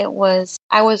me, I was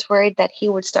worried that he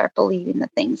would start believing the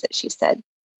things that she said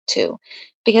too,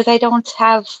 because I don't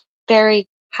have very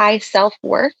high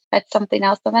self-worth. That's something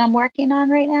else that I'm working on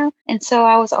right now. And so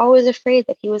I was always afraid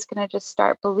that he was going to just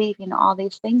start believing all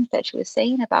these things that she was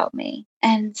saying about me.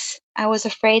 And I was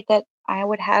afraid that I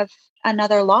would have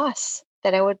another loss,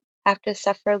 that I would have to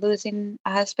suffer losing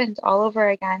a husband all over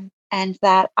again, and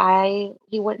that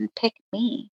he wouldn't pick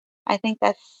me. I think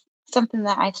that's something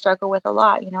that I struggle with a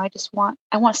lot.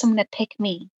 I want someone to pick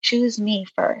me, choose me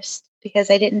first, because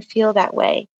I didn't feel that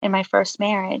way in my first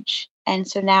marriage. And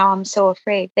so now I'm so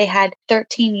afraid. They had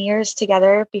 13 years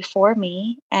together before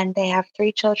me, and they have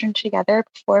 3 children together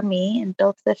before me, and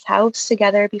built this house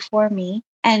together before me.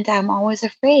 And I'm always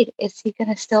afraid, is he going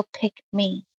to still pick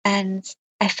me? And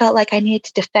I felt like I needed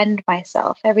to defend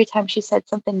myself. Every time she said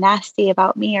something nasty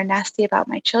about me or nasty about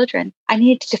my children, I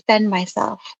needed to defend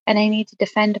myself, and I need to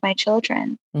defend my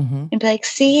children and be like,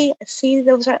 see,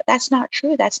 that's not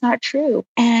true. That's not true.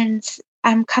 And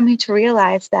I'm coming to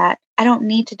realize that I don't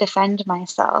need to defend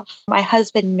myself. My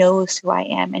husband knows who I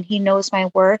am, and he knows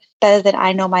my worth better than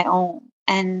I know my own.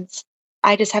 And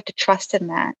I just have to trust in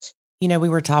that. We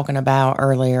were talking about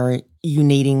earlier, you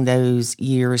needing those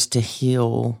years to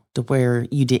heal to where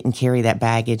you didn't carry that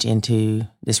baggage into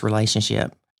this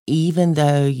relationship. Even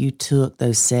though you took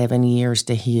those 7 years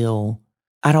to heal,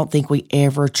 I don't think we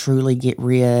ever truly get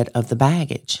rid of the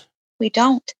baggage. We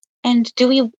don't. And do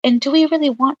we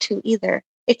really want to either?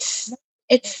 It's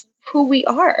who we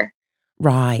are.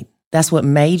 Right. That's what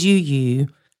made you you.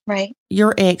 Right.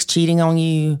 Your ex cheating on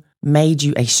you made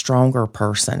you a stronger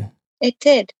person. It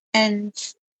did. And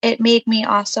it made me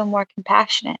also more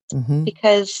compassionate,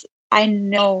 because I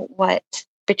know what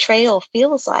betrayal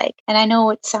feels like. And I know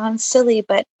it sounds silly,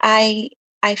 but I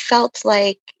felt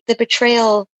like the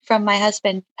betrayal from my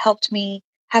husband helped me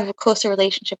have a closer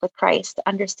relationship with Christ,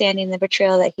 understanding the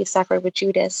betrayal that he suffered with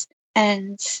Judas.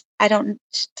 And I don't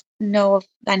know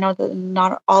I know that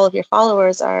not all of your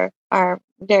followers are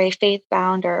very faith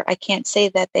bound, or I can't say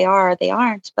that they are or they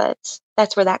aren't, but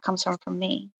that's where that comes from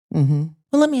me. Mm-hmm.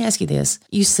 Well, let me ask you this.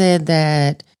 You said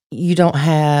that you don't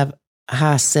have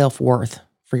high self-worth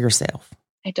for yourself.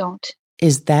 I don't.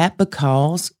 Is that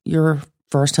because your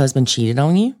first husband cheated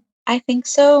on you? I think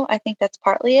so. I think that's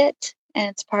partly it. And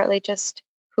it's partly just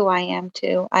who I am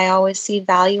too. I always see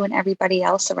value in everybody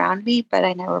else around me, but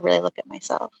I never really look at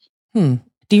myself. Do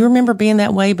you remember being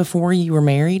that way before you were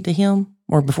married to him,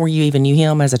 or before you even knew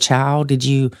him as a child? Did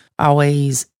you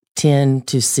always tend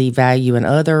to see value in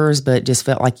others, but just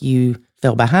felt like you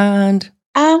fell behind?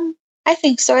 I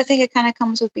think so. I think it kind of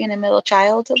comes with being a middle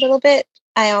child a little bit.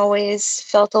 I always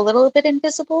felt a little bit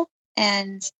invisible.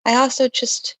 And I also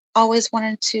just always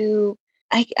wanted to,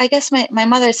 I guess my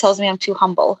mother tells me I'm too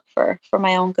humble for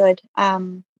my own good.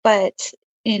 And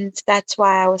that's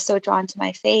why I was so drawn to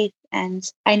my faith. And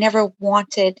I never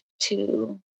wanted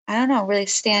to, I don't know, really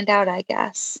stand out, I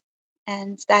guess.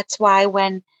 And that's why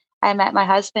when I met my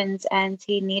husband and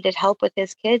he needed help with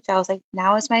his kids, I was like,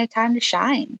 now is my time to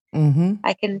shine.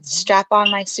 I can strap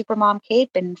on my supermom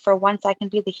cape, and for once I can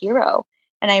be the hero.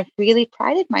 And I really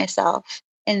prided myself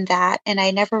in that. And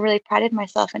I never really prided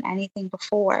myself in anything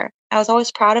before. I was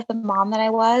always proud of the mom that I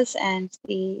was and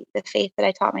the faith that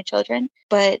I taught my children.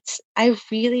 But I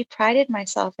really prided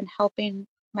myself in helping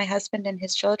my husband and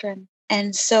his children.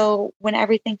 And so when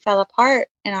everything fell apart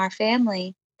in our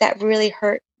family, that really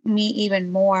hurt me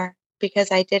even more,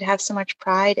 because I did have so much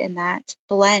pride in that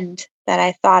blend that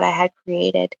I thought I had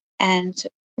created, and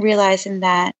realizing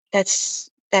that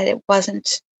it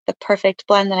wasn't the perfect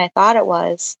blend that I thought it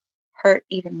was hurt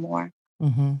even more.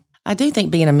 I do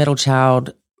think being a middle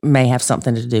child may have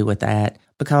something to do with that,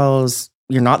 because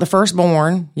you're not the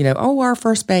firstborn, our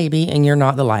first baby, and you're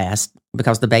not the last,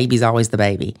 because the baby's always the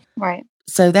baby. Right.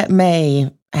 So that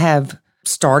may have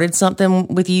started something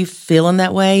with you feeling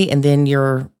that way, and then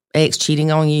your ex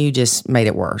cheating on you just made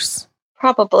it worse.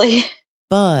 Probably.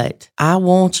 But I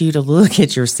want you to look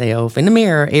at yourself in the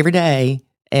mirror every day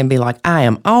and be like, I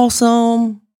am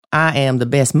awesome. I am the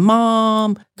best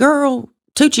mom. Girl,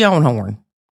 toot your own horn.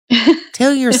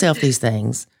 Tell yourself these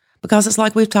things, because it's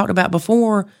like we've talked about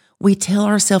before. We tell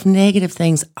ourselves negative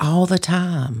things all the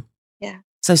time. Yeah.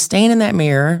 So stand in that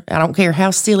mirror. I don't care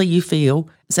how silly you feel.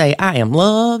 Say, I am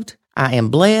loved. I am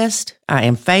blessed. I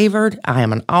am favored. I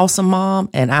am an awesome mom,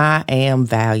 and I am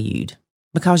valued,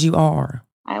 because you are.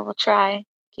 I will try. Thank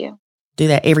you. Do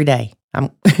that every day.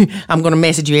 I'm going to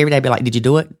message you every day. Be like, did you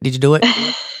do it? Did you do it?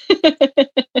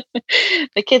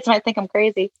 The kids might think I'm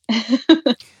crazy.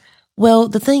 Well,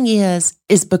 the thing is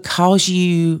because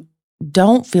you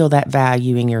don't feel that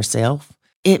value in yourself,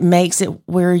 it makes it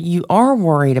where you are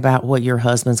worried about what your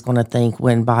husband's going to think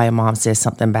when bio mom says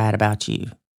something bad about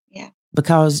you. Yeah.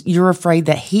 Because you're afraid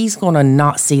that he's going to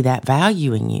not see that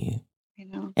value in you. I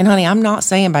know. And honey, I'm not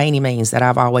saying by any means that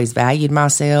I've always valued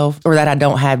myself or that I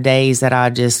don't have days that I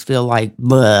just feel like,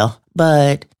 bleh.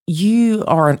 But you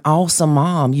are an awesome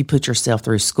mom. You put yourself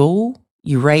through school.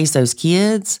 You raised those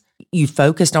kids. You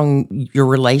focused on your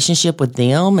relationship with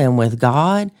them and with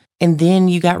God. And then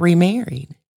you got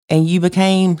remarried and you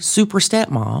became super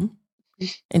stepmom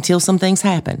until some things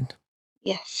happened.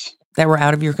 Yes. That were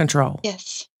out of your control.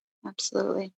 Yes,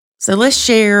 absolutely. So let's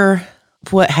share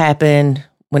what happened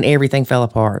when everything fell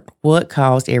apart. What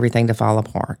caused everything to fall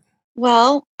apart?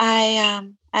 Well,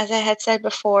 as I had said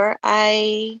before,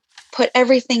 I put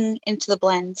everything into the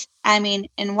blend. I mean,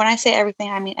 and when I say everything,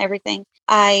 I mean everything.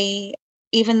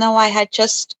 Even though I had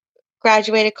just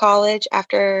graduated college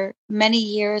after many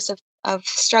years of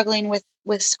struggling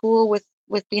with school,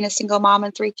 with being a single mom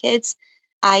and 3 kids,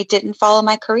 I didn't follow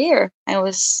my career. I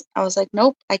was like,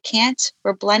 nope, I can't.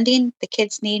 We're blending. The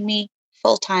kids need me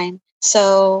full time.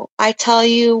 So I tell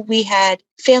you, we had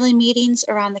family meetings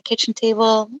around the kitchen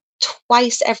table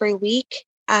twice every week.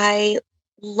 I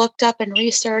looked up and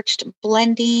researched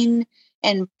blending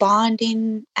and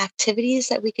bonding activities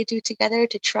that we could do together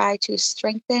to try to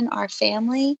strengthen our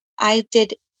family. I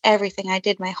did everything. I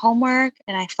did my homework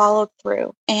and I followed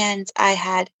through. And I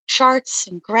had charts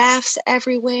and graphs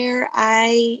everywhere.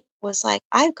 I was like,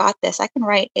 I've got this. I can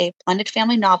write a blended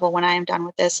family novel when I am done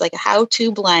with this, like a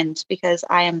how-to blend, because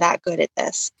I am that good at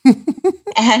this.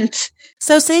 And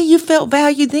so see, you felt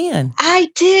valued then. I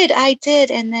did.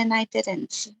 And then I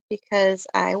didn't because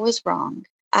I was wrong.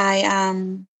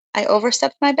 I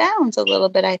overstepped my bounds a little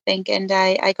bit, I think, and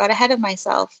I got ahead of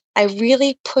myself. I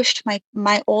really pushed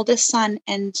my oldest son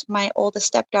and my oldest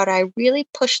stepdaughter. I really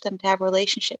pushed them to have a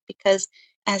relationship because,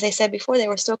 as I said before, they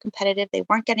were so competitive. They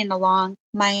weren't getting along.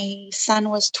 My son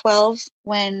was 12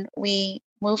 when we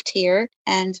moved here,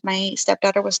 and my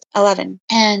stepdaughter was 11.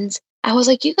 And I was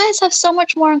like, you guys have so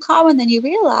much more in common than you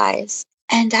realize.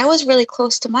 And I was really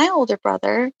close to my older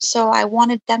brother, so I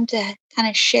wanted them to kind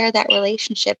of share that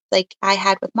relationship like I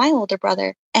had with my older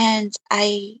brother. And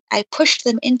I pushed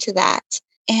them into that.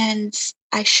 And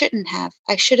I shouldn't have.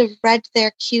 I should have read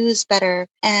their cues better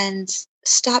and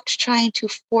stopped trying to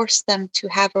force them to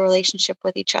have a relationship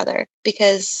with each other,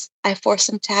 because I forced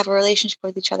them to have a relationship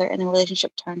with each other and the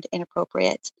relationship turned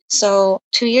inappropriate. So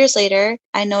 2 years later,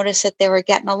 I noticed that they were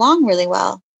getting along really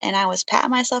well. And I was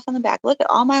patting myself on the back. Look at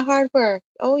all my hard work.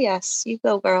 Oh, yes, you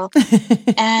go, girl.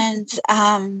 And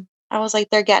I was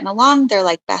like, they're getting along. They're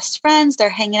like best friends. They're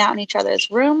hanging out in each other's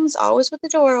rooms, always with the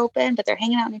door open, but they're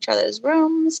hanging out in each other's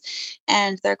rooms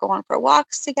and they're going for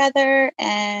walks together.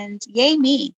 And yay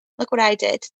me, look what I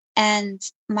did. And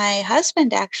my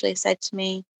husband actually said to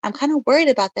me, I'm kind of worried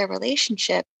about their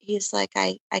relationship. He's like,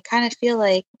 I kind of feel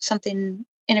like something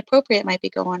inappropriate might be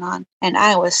going on. And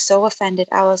I was so offended.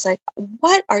 I was like,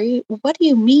 what do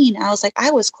you mean? I was like,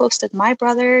 I was close to my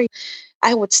brother.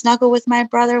 I would snuggle with my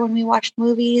brother when we watched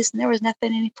movies, and there was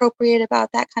nothing inappropriate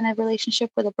about that kind of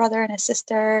relationship with a brother and a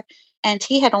sister. And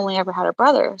he had only ever had a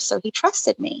brother, so he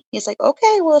trusted me. He's like,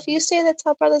 okay, well, if you say that's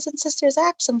how brothers and sisters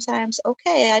act sometimes,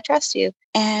 okay, I trust you.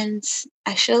 And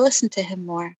I should have listened to him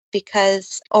more,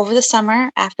 because over the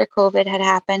summer, after COVID had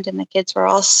happened and the kids were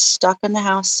all stuck in the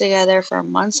house together for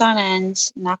months on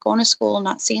end, not going to school,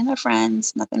 not seeing their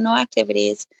friends, nothing, no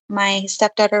activities, my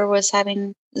stepdaughter was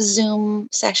having Zoom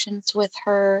sessions with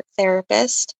her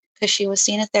therapist because she was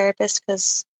seeing a therapist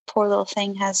because poor little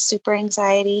thing has super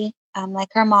anxiety, like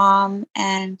her mom,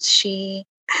 and she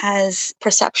has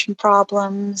perception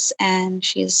problems and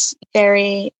she's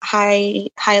very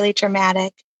highly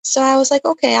dramatic. So I was like,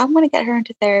 okay, I'm going to get her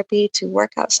into therapy to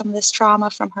work out some of this trauma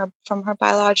from her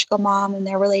biological mom and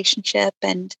their relationship,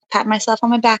 and pat myself on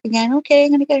my back again. Okay, I'm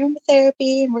going to get her into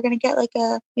therapy and we're going to get like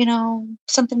a,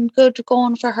 something good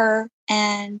going for her.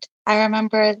 And I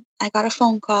remember I got a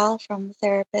phone call from the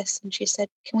therapist and she said,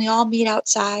 can we all meet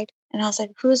outside? And I was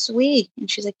like, who's we?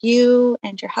 And she's like, you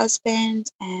and your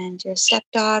husband and your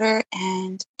stepdaughter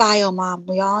and bio mom.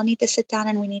 We all need to sit down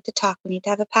and we need to talk. We need to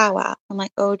have a powwow. I'm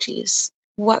like, oh, geez,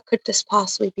 what could this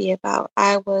possibly be about?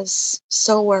 I was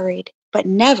so worried, but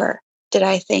never did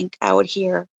I think I would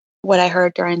hear what I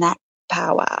heard during that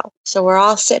powwow. So we're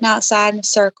all sitting outside in a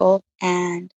circle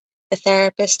and the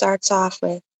therapist starts off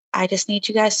with, I just need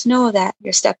you guys to know that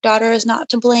your stepdaughter is not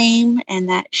to blame and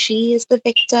that she is the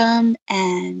victim.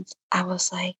 And I was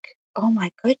like, oh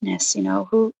my goodness,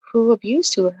 who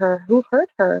abused her, who hurt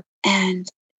her? And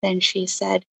then she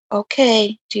said,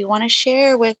 okay, do you want to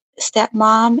share with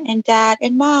stepmom and dad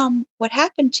and mom what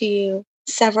happened to you?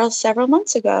 several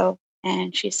months ago.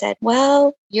 And she said,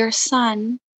 well, your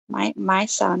son, my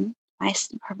son, my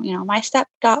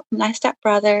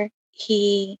stepbrother,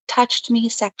 he touched me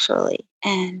sexually.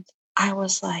 And I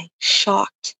was like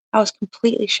shocked. I was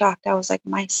completely shocked. I was like,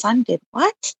 my son did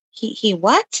what? He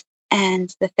what?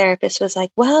 And the therapist was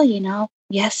like, well,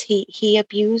 yes, he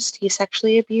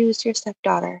sexually abused your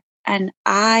stepdaughter. And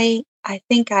I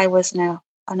think I was in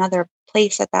another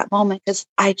place at that moment because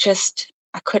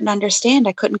I couldn't understand.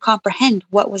 I couldn't comprehend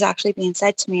what was actually being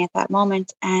said to me at that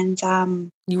moment. And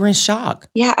you were in shock.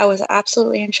 Yeah, I was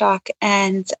absolutely in shock.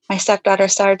 And my stepdaughter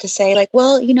started to say, like,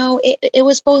 well, it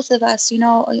was both of us.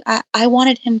 I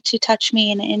wanted him to touch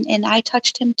me and I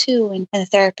touched him too. And the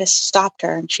therapist stopped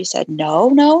her and she said, no,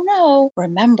 no, no.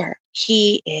 Remember,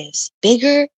 he is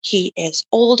bigger, he is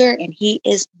older, and he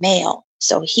is male.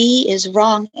 So he is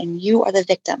wrong and you are the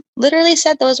victim. Literally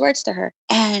said those words to her.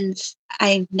 And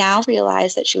I now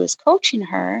realize that she was coaching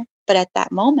her. But at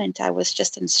that moment, I was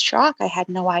just in shock. I had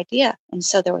no idea. And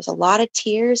so there was a lot of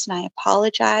tears and I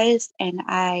apologized. And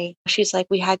she's like,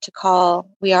 we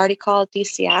already called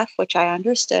DCF, which I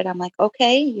understood. I'm like,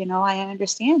 okay, I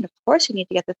understand. Of course, you need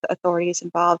to get the authorities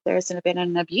involved. There's been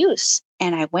an abuse.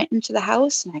 And I went into the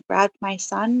house and I grabbed my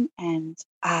son and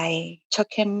I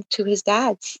took him to his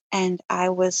dad's. And I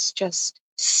was just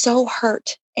so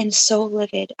hurt and so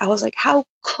livid. I was like, how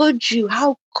could you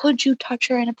touch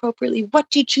her inappropriately? What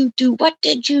did you do? What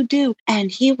did you do?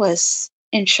 And he was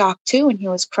in shock too. And he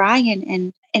was crying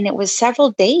and it was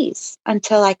several days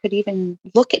until I could even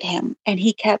look at him. And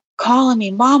he kept calling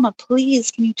me, Mama, please,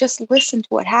 can you just listen to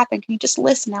what happened? Can you just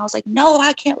listen? I was like, no,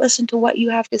 I can't listen to what you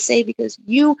have to say because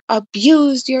you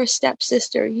abused your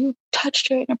stepsister. You touched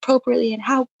her inappropriately. And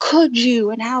how could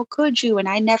you? And how could you? And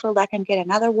I never let him get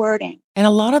another word in. And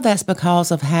a lot of that's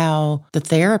because of how the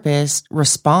therapist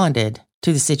responded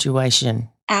to the situation.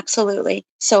 Absolutely.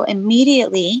 So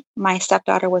immediately my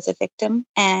stepdaughter was a victim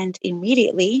and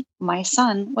immediately my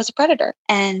son was a predator.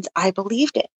 And I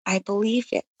believed it. I believed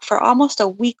it. For almost a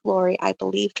week, Lori, I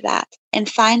believed that. And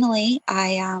finally,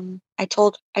 I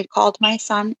called my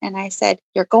son and I said,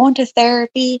 you're going to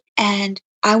therapy and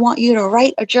I want you to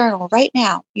write a journal right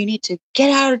now. You need to get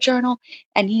out a journal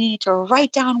and you need to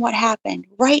write down what happened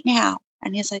right now.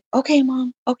 And he's like, okay,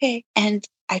 Mom, okay. And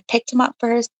I picked him up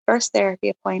for his first therapy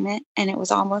appointment. And it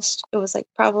was like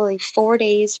probably 5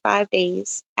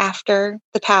 days after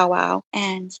the powwow.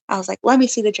 And I was like, let me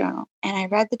see the journal. And I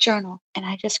read the journal and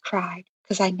I just cried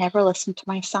because I never listened to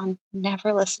my son,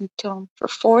 never listened to him. For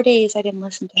 4 days, I didn't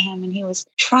listen to him. And he was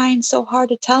trying so hard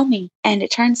to tell me. And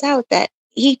it turns out that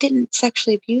he didn't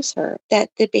sexually abuse her, that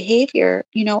the behavior,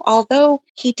 although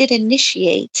he did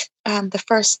initiate the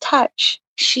first touch,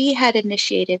 she had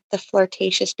initiated the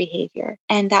flirtatious behavior.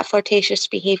 And that flirtatious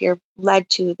behavior led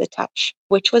to the touch,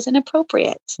 which was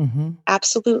inappropriate. Mm-hmm.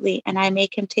 Absolutely. And I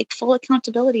make him take full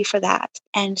accountability for that.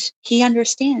 And he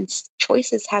understands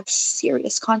choices have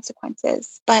serious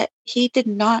consequences, but he did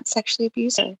not sexually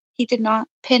abuse her. He did not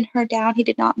pin her down. He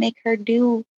did not make her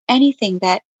do anything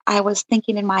that I was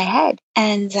thinking in my head.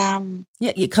 And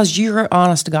yeah, because you're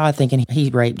honest to God thinking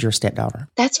he raped your stepdaughter.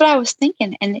 That's what I was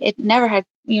thinking. And it never had,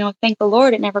 thank the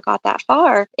Lord, it never got that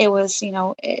far. It was,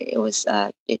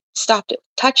 it stopped at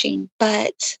touching.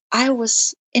 But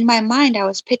in my mind, I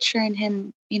was picturing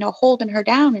him, holding her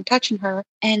down and touching her.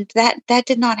 And that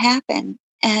did not happen.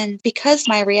 And because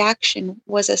my reaction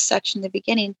was as such in the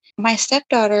beginning, my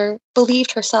stepdaughter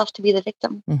believed herself to be the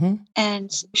victim. Mm-hmm.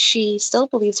 And she still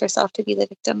believes herself to be the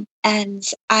victim. And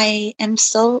I am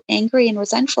so angry and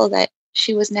resentful that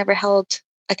she was never held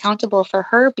accountable for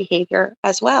her behavior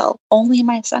as well. Only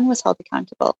my son was held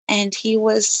accountable. And he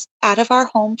was out of our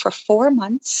home for 4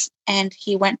 months. And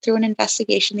he went through an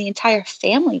investigation. The entire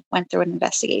family went through an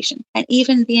investigation. And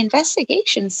even the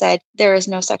investigation said there is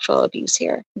no sexual abuse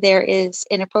here. There is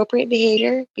inappropriate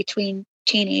behavior between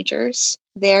teenagers.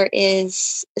 There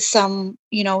is some,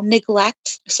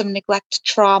 neglect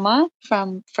trauma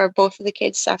for both of the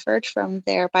kids suffered from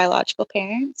their biological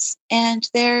parents. And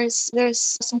there's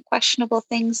some questionable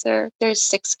things there. There's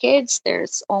 6 kids.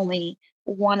 There's only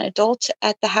 1 adult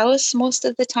at the house most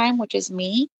of the time, which is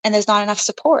me. And there's not enough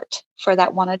support for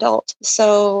that 1 adult.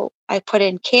 So I put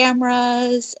in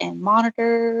cameras and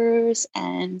monitors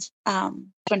and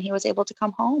when he was able to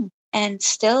come home. And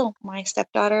still, my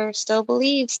stepdaughter still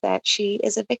believes that she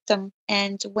is a victim.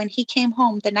 And when he came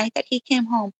home, the night that he came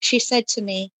home, she said to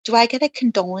me, do I get a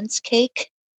condolence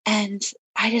cake? And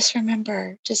I just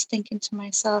remember just thinking to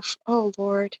myself, oh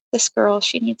Lord, this girl,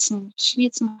 she needs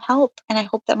some help. And I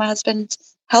hope that my husband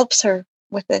helps her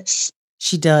with this.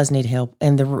 She does need help.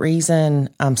 And the reason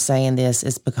I'm saying this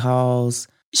is because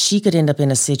she could end up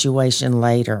in a situation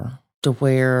later to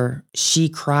where she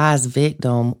cries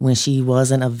victim when she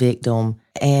wasn't a victim,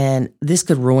 and this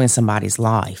could ruin somebody's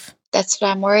life. That's what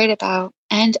I'm worried about.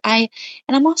 And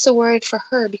I'm also worried for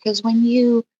her, because when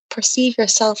you perceive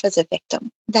yourself as a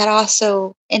victim, that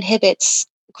also inhibits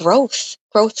growth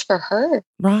for her.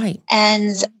 Right.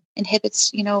 And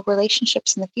inhibits,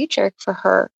 relationships in the future for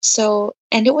her. So,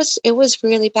 and it was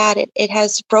really bad. It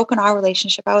has broken our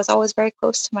relationship. I was always very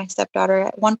close to my stepdaughter.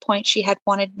 At one point, she had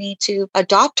wanted me to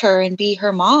adopt her and be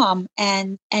her mom.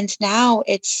 And now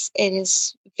it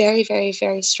is very, very,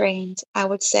 very strained. I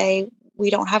would say we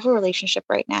don't have a relationship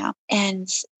right now. And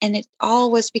it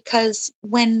all was because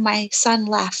when my son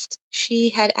left, she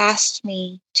had asked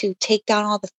me to take down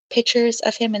all the pictures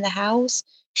of him in the house.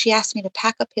 She asked me to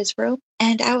pack up his room.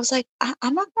 And I was like,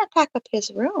 I'm not going to pack up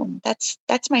his room. That's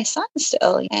my son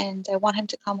still. And I want him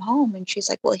to come home. And she's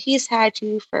like, well, he's had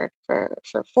you for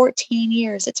 14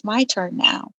 years. It's my turn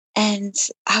now. And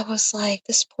I was like,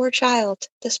 this poor child,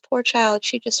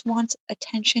 she just wants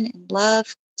attention and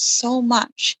love so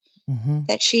much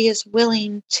that she's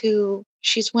willing to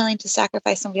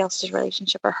sacrifice somebody else's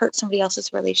relationship or hurt somebody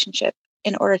else's relationship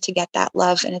in order to get that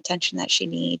love and attention that she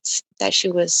needs, that she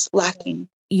was lacking.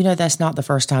 That's not the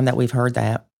first time that we've heard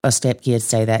that a stepkid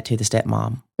say that to the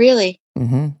stepmom. Really?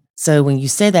 So when you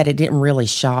said that, it didn't really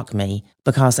shock me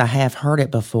because I have heard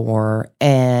it before.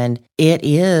 And it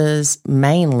is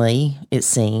mainly, it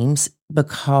seems,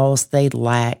 because they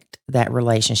lacked that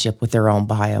relationship with their own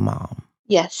bio mom.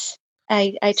 Yes,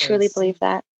 I truly believe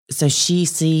that. So she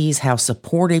sees how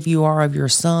supportive you are of your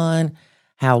son,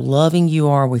 how loving you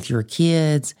are with your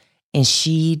kids, and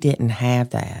she didn't have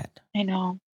that. I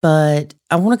know. But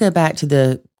I want to go back to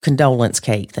the condolence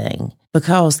cake thing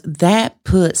because that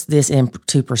puts this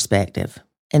into perspective.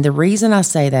 And the reason I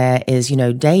say that is,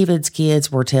 David's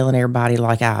kids were telling everybody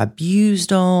like I abused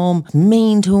them,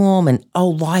 mean to them, and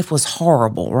life was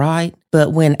horrible, right?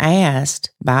 But when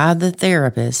asked by the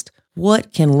therapist,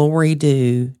 what can Lori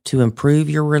do to improve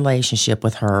your relationship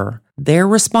with her? Their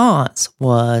response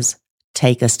was,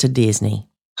 take us to Disney.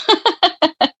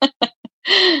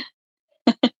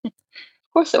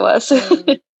 Of course it was.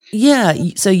 Yeah.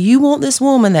 So you want this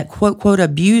woman that quote, quote,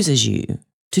 abuses you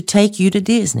to take you to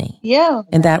Disney. Yeah.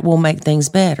 And that will make things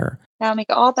better. That'll make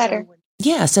it all better.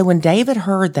 Yeah. So when David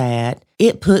heard that,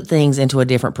 it put things into a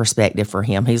different perspective for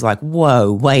him. He's like,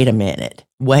 whoa, wait a minute.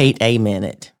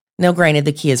 Now, granted,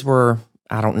 the kids were,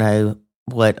 I don't know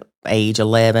what age,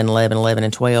 11,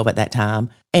 and 12 at that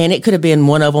time. And it could have been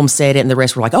one of them said it and the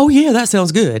rest were like, oh, yeah, that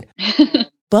sounds good.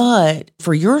 But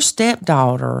for your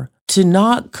stepdaughter to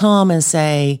not come and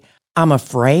say, I'm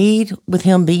afraid with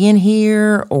him being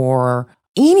here or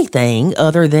anything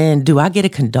other than, do I get a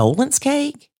condolence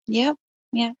cake? Yep.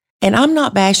 Yeah. And I'm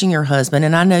not bashing your husband,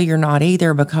 and I know you're not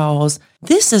either, because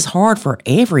this is hard for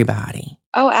everybody.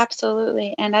 Oh,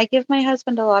 absolutely. And I give my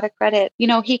husband a lot of credit.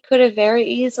 He could have very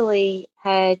easily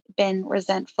had been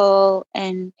resentful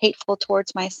and hateful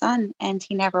towards my son, and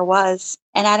he never was.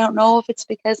 And I don't know if it's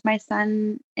because my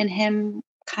son and him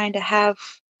kind of have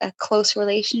a close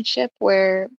relationship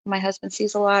where my husband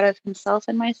sees a lot of himself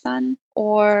in my son,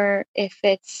 or if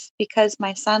it's because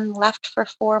my son left for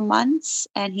 4 months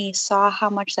and he saw how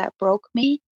much that broke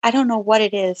me. I don't know what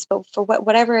it is, but for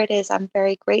whatever it is, I'm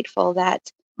very grateful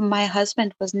that my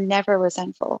husband was never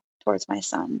resentful towards my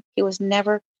son. He was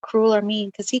never cruel or mean,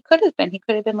 because he could have been. He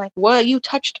could have been like, well, you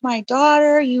touched my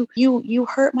daughter. You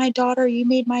hurt my daughter. You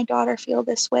made my daughter feel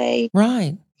this way.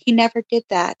 Right. He never did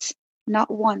that.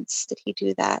 Not once did he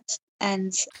do that.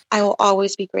 And I will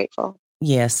always be grateful.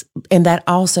 Yes. And that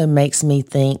also makes me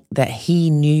think that he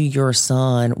knew your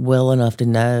son well enough to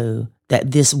know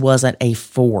that this wasn't a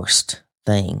forced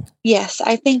thing. Yes,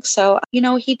 I think so.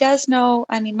 He does know.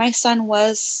 I mean, my son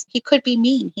he could be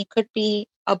mean. He could be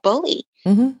a bully.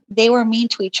 Mm-hmm. They were mean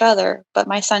to each other, but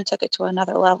my son took it to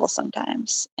another level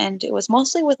sometimes. And it was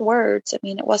mostly with words. I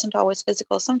mean, it wasn't always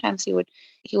physical. Sometimes he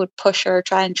would push her,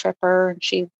 try and trip her, and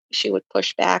she would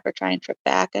push back or try and trip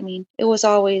back. I mean, it was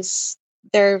always,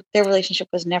 their relationship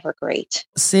was never great.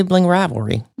 Sibling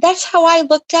rivalry. That's how I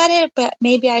looked at it, but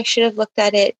maybe I should have looked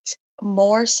at it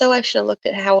more so. I should have looked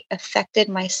at how it affected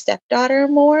my stepdaughter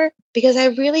more, because I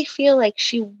really feel like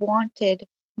she wanted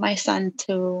my son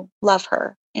to love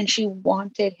her, and she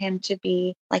wanted him to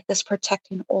be like this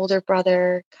protecting older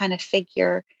brother kind of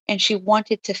figure, and she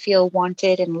wanted to feel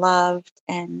wanted and loved.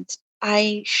 And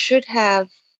I should have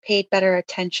paid better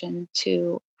attention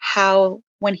to how,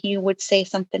 when he would say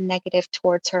something negative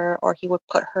towards her or he would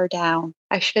put her down,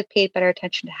 I should have paid better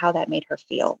attention to how that made her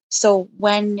feel. So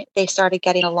when they started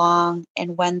getting along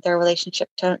and when their relationship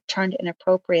turned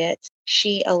inappropriate,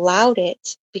 she allowed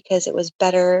it because it was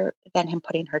better than him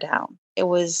putting her down.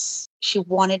 She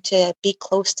wanted to be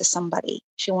close to somebody.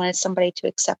 She wanted somebody to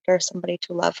accept her, somebody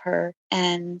to love her.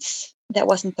 And that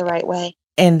wasn't the right way.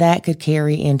 And that could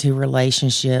carry into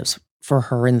relationships for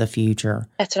her in the future.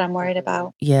 That's what I'm worried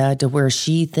about. Yeah, to where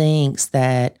she thinks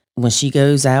that when she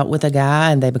goes out with a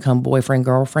guy and they become boyfriend,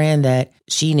 girlfriend, that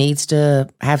she needs to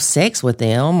have sex with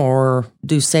them or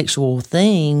do sexual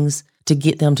things to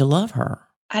get them to love her.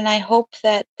 And I hope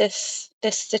that this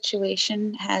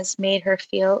situation has made her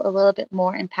feel a little bit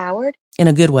more empowered. In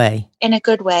a good way. In a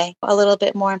good way. A little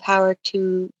bit more empowered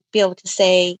to be able to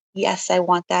say, yes, I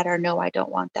want that, or no, I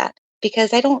don't want that.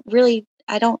 Because I don't really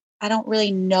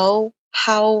know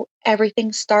how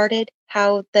everything started,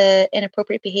 how the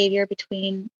inappropriate behavior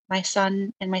between my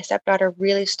son and my stepdaughter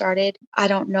really started. I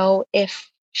don't know if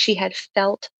she had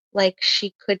felt like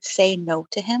she could say no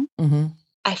to him. Mm-hmm.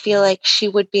 I feel like she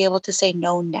would be able to say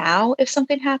no now if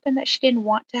something happened that she didn't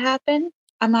want to happen.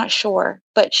 I'm not sure,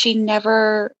 but she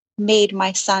never made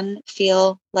my son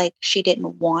feel like she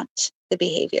didn't want the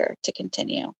behavior to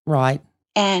continue. Right.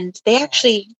 And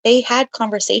they had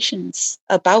conversations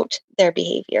about their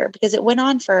behavior because it went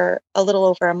on for a little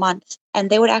over a month, and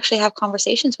they would actually have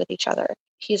conversations with each other.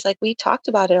 He's like, we talked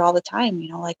about it all the time,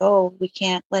 like, oh, we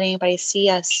can't let anybody see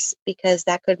us because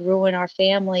that could ruin our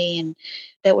family, and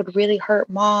that would really hurt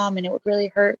mom, and it would really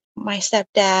hurt my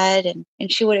stepdad.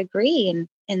 And she would agree.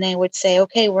 And they would say,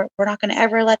 okay, we're not going to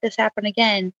ever let this happen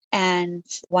again. And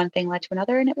one thing led to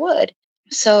another, and it would.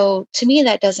 So to me,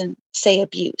 that doesn't say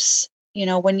abuse.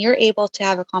 When you're able to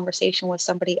have a conversation with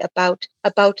somebody about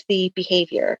the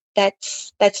behavior,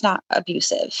 that's not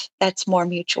abusive. That's more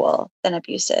mutual than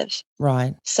abusive.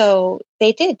 Right. So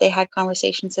they had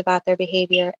conversations about their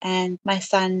behavior, and my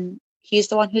son, he's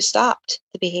the one who stopped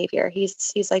the behavior.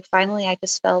 He's like, finally, I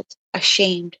just felt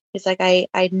ashamed. He's like,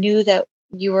 I knew that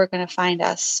you were going to find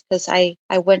us, because I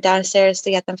went downstairs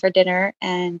to get them for dinner,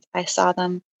 and I saw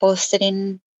them both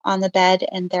sitting on the bed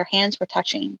and their hands were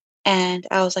touching. And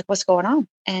I was like, what's going on?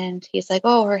 And he's like,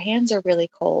 oh, her hands are really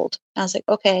cold. And I was like,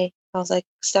 okay. I was like,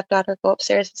 stepdaughter, go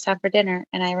upstairs. It's time for dinner.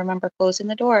 And I remember closing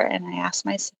the door, and I asked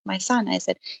my son, I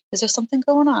said, is there something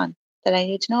going on that I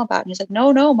need to know about? And he's like,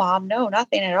 no, Mom, no,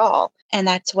 nothing at all. And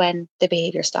that's when the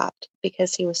behavior stopped,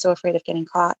 because he was so afraid of getting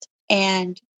caught.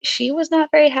 And she was not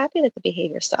very happy that the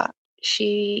behavior stopped.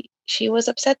 She was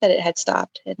upset that it had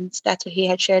stopped. And that's what he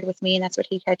had shared with me. And that's what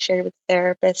he had shared with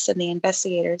therapists and the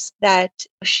investigators, that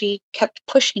she kept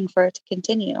pushing for it to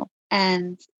continue.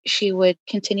 And she would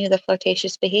continue the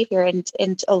flirtatious behavior.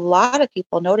 And a lot of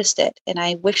people noticed it. And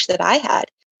I wish that I had,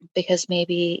 because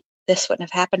maybe this wouldn't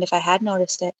have happened if I had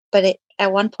noticed it. But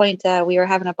at one point, we were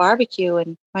having a barbecue,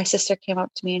 and my sister came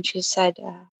up to me and she said,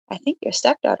 I think your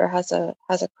stepdaughter has a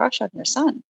crush on your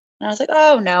son. And I was like,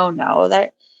 oh, no,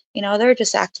 they're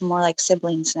just acting more like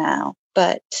siblings now.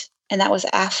 And that was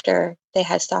after they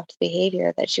had stopped the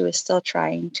behavior, that she was still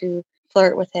trying to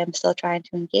flirt with him, still trying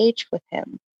to engage with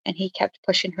him. And he kept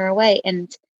pushing her away.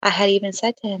 And I had even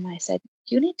said to him, I said,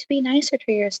 you need to be nicer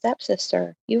to your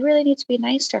stepsister. You really need to be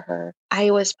nice to her.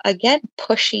 I was, again,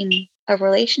 pushing a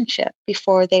relationship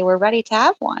before they were ready to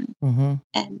have one. Mm-hmm.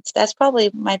 And that's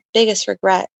probably my biggest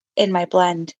regret in my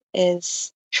blend,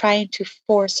 is trying to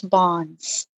force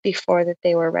bonds before that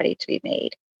they were ready to be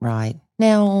made. Right.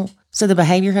 Now, so the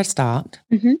behavior had stopped,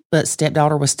 Mm-hmm. but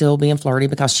stepdaughter was still being flirty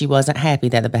because she wasn't happy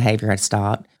that the behavior had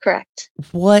stopped. Correct.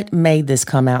 What made this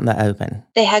come out in the open?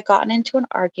 They had gotten into an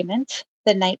argument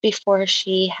the night before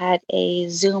she had a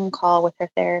Zoom call with her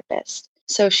therapist.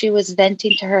 So she was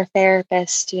venting to her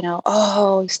therapist,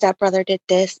 oh, stepbrother did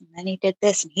this, and then he did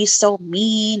this, and he's so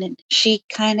mean. And she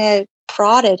kind of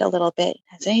prodded a little bit.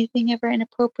 Has anything ever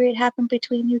inappropriate happened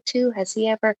between you two? Has he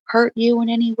ever hurt you in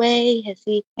any way?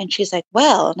 And she's like,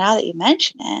 well, now that you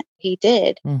mention it, he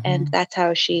did. Mm-hmm. And that's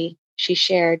how she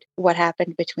shared what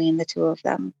happened between the two of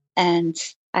them. And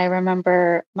I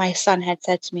remember my son had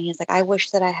said to me, he's like, I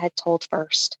wish that I had told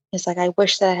first. He's like, I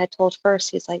wish that I had told first.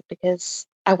 He's like, because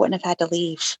I wouldn't have had to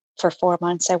leave for 4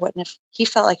 months. He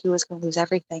felt like he was going to lose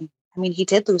everything. I mean, he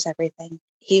did lose everything.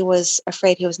 He was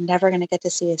afraid he was never going to get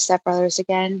to see his stepbrothers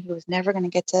again. He was never going to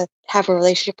get to have a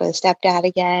relationship with his stepdad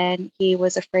again. He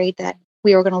was afraid that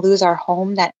we were going to lose our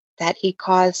home, that he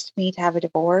caused me to have a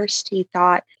divorce. He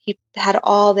thought he had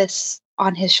all this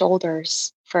on his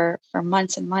shoulders for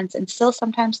months and months, and still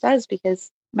sometimes does,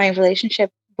 because my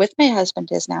relationship with my husband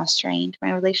is now strained.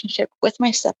 My relationship with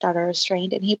my stepdaughter is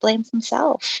strained, and he blames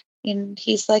himself. And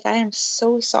he's like, I am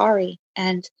so sorry.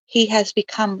 And he has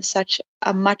become such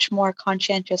a much more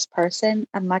conscientious person,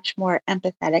 a much more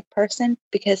empathetic person,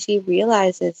 because he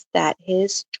realizes that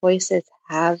his choices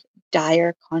have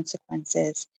dire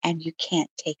consequences and you can't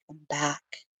take them back.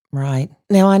 Right.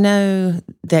 Now, I know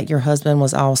that your husband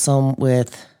was awesome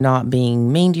with not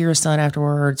being mean to your son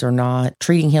afterwards or not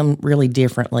treating him really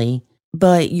differently,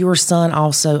 but your son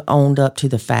also owned up to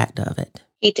the fact of it.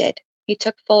 He did. He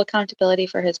took full accountability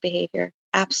for his behavior.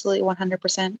 Absolutely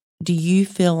 100%. Do you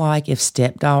feel like if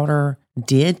stepdaughter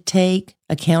did take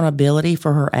accountability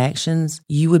for her actions,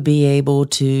 you would be able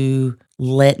to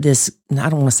let this, I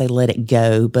don't want to say let it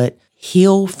go, but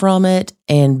heal from it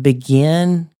and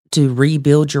begin to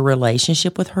rebuild your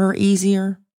relationship with her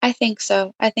easier? I think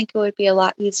so. I think it would be a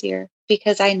lot easier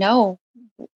because I know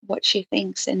what she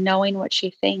thinks, and knowing what she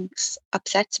thinks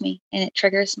upsets me and it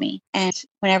triggers me. And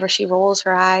whenever she rolls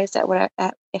her eyes at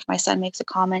if my son makes a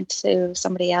comment to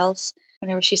somebody else,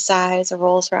 whenever she sighs or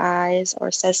rolls her eyes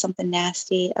or says something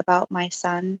nasty about my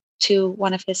son to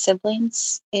one of his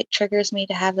siblings, it triggers me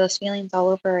to have those feelings all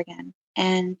over again.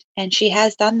 And she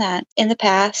has done that in the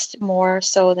past more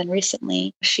so than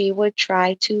recently. She would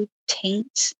try to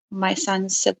taint my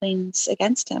son's siblings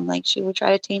against him. Like, she would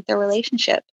try to taint their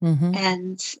relationship. Mm-hmm.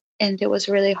 And it was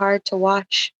really hard to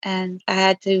watch. And I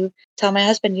had to tell my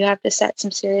husband, you have to set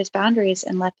some serious boundaries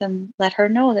and let her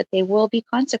know that they will be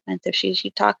consequences if she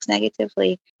talks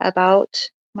negatively about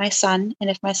my son. And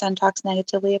if my son talks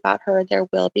negatively about her, there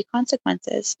will be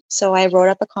consequences. So I wrote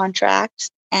up a contract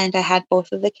and I had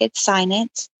both of the kids sign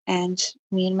it, and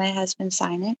me and my husband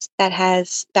sign it, that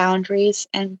has boundaries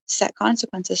and set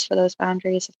consequences for those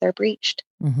boundaries if they're breached.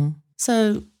 Mm-hmm.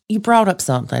 So you brought up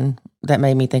something that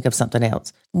made me think of something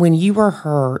else. When you were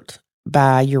hurt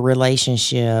by your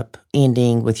relationship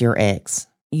ending with your ex,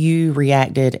 you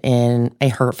reacted in a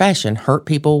hurt fashion. Hurt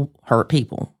people hurt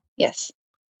people. Yes.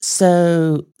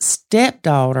 So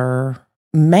stepdaughter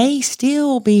may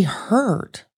still be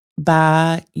hurt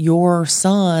by your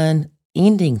son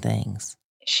ending things.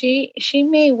 She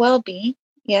may well be.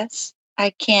 Yes. I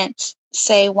can't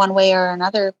say one way or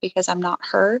another because I'm not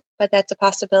her, but that's a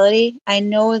possibility. I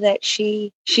know that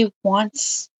she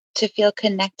wants to feel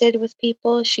connected with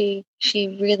people. She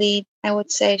really, I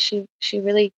would say she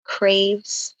really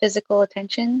craves physical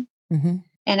attention. Mm-hmm.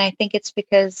 And I think it's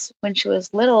because when she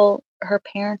was little, her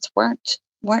parents weren't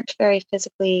very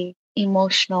physically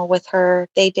emotional with her.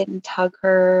 They didn't hug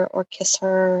her or kiss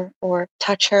her or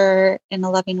touch her in a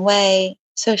loving way.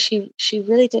 So she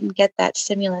really didn't get that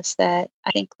stimulus that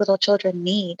I think little children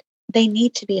need. They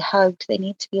need to be hugged. They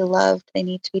need to be loved. They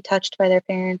need to be touched by their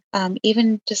parents.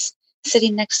 Even just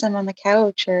sitting next to them on the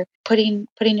couch or putting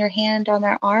your hand on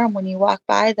their arm when you walk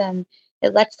by them,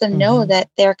 it lets them know that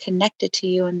they're connected to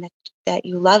you and that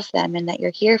you love them and that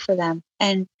you're here for them.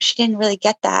 And she didn't really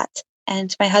get that.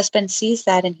 And my husband sees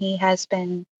that, and he has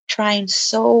been trying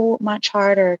so much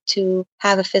harder to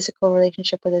have a physical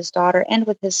relationship with his daughter and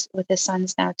with his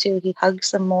sons now too. He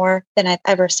hugs them more than I've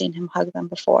ever seen him hug them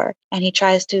before. And he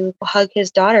tries to hug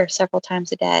his daughter several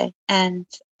times a day. And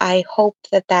I hope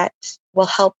that will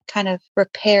help kind of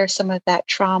repair some of that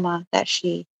trauma that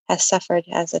she has suffered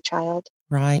as a child.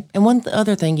 Right. And one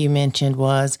other thing you mentioned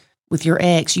was with your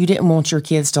ex, you didn't want your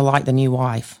kids to like the new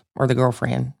wife or the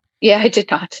girlfriend. Yeah, I did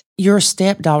not. Your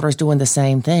stepdaughter's doing the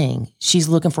same thing. She's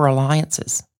looking for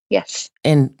alliances. Yes.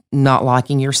 And not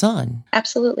liking your son.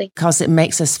 Absolutely. Because it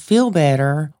makes us feel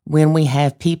better when we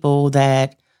have people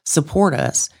that support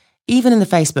us, even in the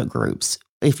Facebook groups.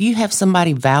 If you have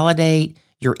somebody validate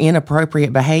your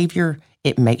inappropriate behavior,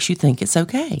 it makes you think it's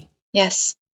okay.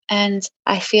 Yes. And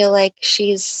I feel like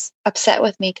she's upset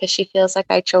with me because she feels like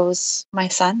I chose my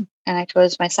son and I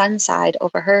chose my son's side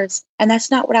over hers. And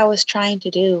that's not what I was trying to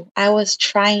do. I was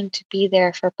trying to be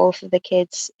there for both of the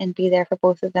kids and be there for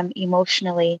both of them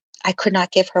emotionally. I could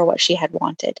not give her what she had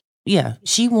wanted. Yeah.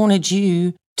 She wanted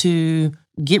you to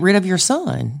get rid of your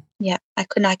son. Yeah. I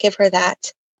could not give her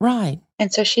that. Right.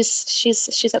 And so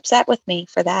she's upset with me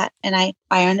for that. And I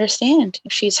understand.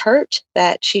 She's hurt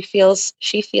that she feels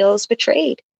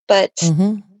betrayed. But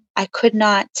I could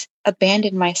not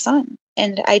abandon my son.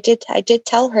 And I did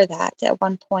tell her that at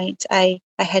one point. I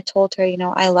had told her,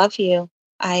 I love you.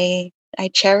 I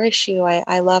cherish you.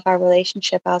 I love our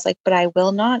relationship. I was like, but I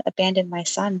will not abandon my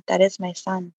son. That is my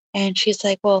son. And she's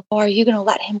like, well, are you going to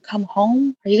let him come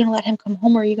home? Are you going to let him come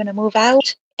home? Or are you going to move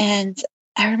out? And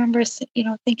I remember,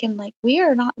 thinking like, we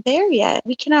are not there yet.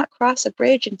 We cannot cross a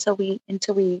bridge until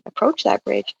we approach that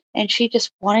bridge. And she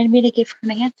just wanted me to give her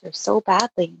an answer so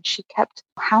badly. And she kept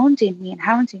hounding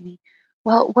me.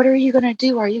 Well, what are you going to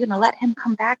do? Are you going to let him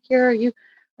come back here? Are you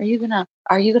Are you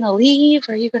gonna leave?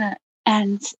 Are you gonna?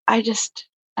 And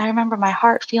I remember my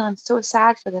heart feeling so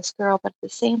sad for this girl, but at the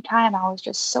same time, I was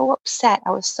just so upset.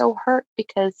 I was so hurt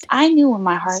because I knew in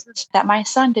my heart that my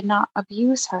son did not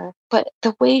abuse her, but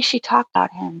the way she talked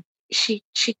about him, she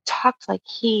talked like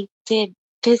he did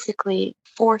physically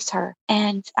force her.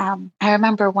 And I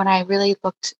remember when I really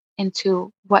looked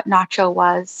into what Nacho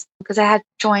was, because I had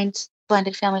joined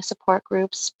blended family support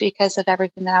groups because of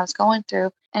everything that I was going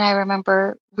through. And I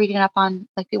remember reading up on,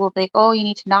 like, people would be like, oh, you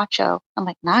need to Nacho. I'm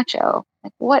like, Nacho?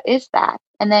 Like, what is that?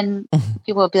 And then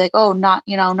people would be like, oh, not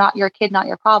your kid, not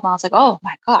your problem. I was like, oh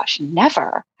my gosh,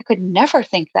 never. I could never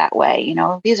think that way.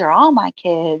 These are all my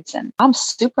kids and I'm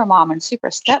super mom and super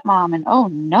stepmom. And oh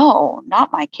no,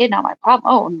 not my kid, not my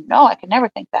problem. Oh no, I could never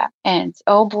think that. And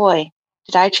oh boy,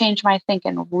 did I change my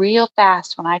thinking real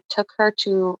fast when I took her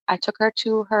to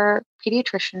her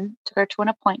pediatrician, took her to an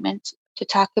appointment to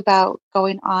talk about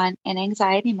going on an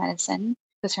anxiety medicine.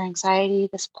 Because her anxiety,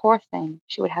 this poor thing,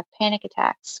 she would have panic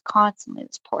attacks constantly,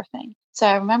 this poor thing. So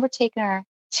I remember taking her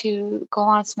to go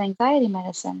on some anxiety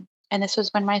medicine. And this was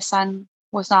when my son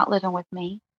was not living with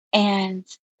me. And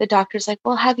the doctor's like,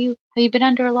 well, have you been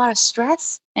under a lot of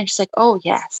stress? And she's like, oh,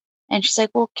 yes. And she's like,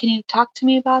 well, can you talk to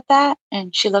me about that?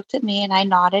 And she looked at me and I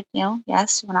nodded,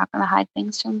 yes, we're not going to hide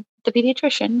things from the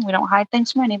pediatrician. We don't hide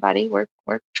things from anybody. We're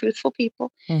truthful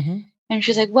people. Mm-hmm. And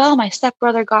she's like, well, my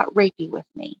stepbrother got rapey with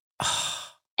me.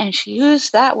 And she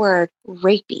used that word,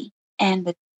 rapey. And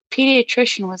the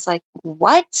pediatrician was like,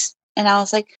 what? And I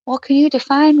was like, well, can you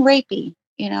define rapey?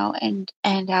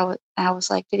 And I was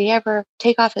like, did he ever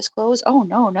take off his clothes? Oh,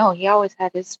 no. He always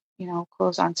had his,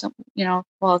 clothes on. Some,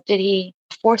 well, did he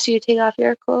force you to take off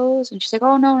your clothes? And she's like,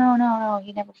 oh, no.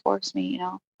 He never forced me,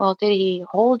 Well, did he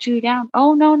hold you down?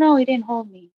 Oh, no, he didn't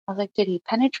hold me. I was like, did he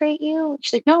penetrate you?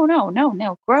 She's like,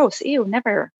 no, gross, ew,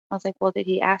 never. I was like, well, did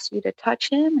he ask you to touch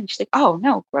him? And she's like, oh,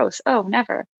 no, gross, oh,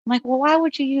 never. I'm like, well, why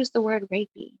would you use the word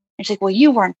rapey? And she's like, well,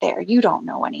 you weren't there. You don't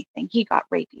know anything. He got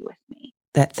rapey with me.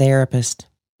 That therapist.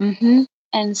 Mm-hmm.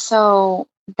 And so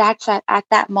that's at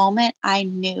that moment, I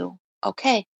knew,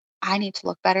 okay, I need to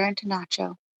look better into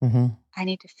Nacho. Mm-hmm. I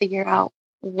need to figure out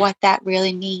what that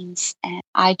really means. And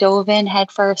I dove in head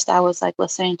first. I was like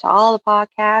listening to all the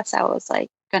podcasts. I was like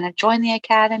going to join the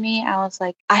academy. I was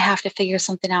like, I have to figure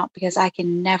something out because I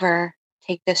can never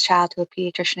take this child to a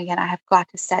pediatrician again. I have got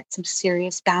to set some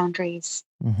serious boundaries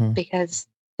because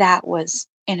that was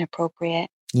inappropriate.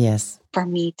 Yes. For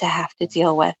me to have to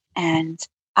deal with. And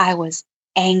I was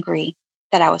angry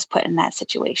that I was put in that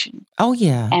situation. Oh,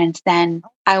 yeah. And then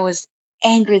I was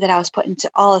angry that I was put into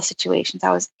all the situations.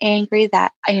 I was angry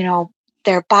that,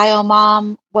 their bio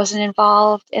mom wasn't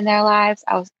involved in their lives.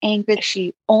 I was angry that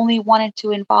she only wanted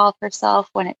to involve herself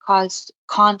when it caused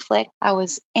conflict. I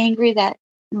was angry that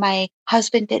my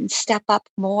husband didn't step up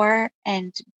more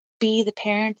and be the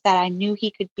parent that I knew he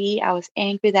could be. I was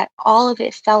angry that all of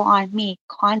it fell on me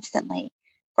constantly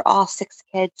for all 6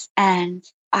 kids. And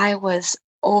I was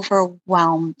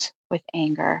overwhelmed with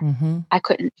anger. I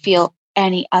couldn't feel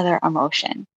any other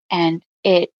emotion. And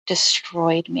it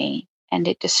destroyed me. And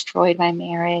it destroyed my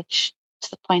marriage to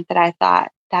the point that I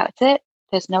thought, that's it.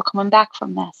 There's no coming back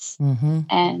from this.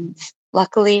 And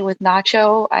luckily with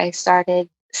Nacho, I started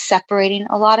separating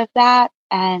a lot of that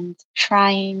and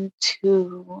trying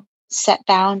to set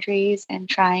boundaries and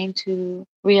trying to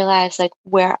realize like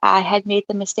where I had made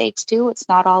the mistakes too. It's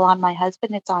not all on my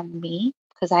husband, it's on me.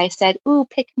 Because I said, ooh,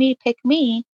 pick me.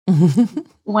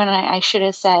 When I should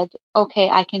have said, okay,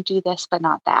 I can do this, but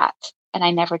not that. And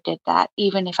I never did that.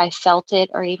 Even if I felt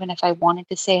it or even if I wanted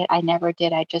to say it, I never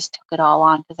did. I just took it all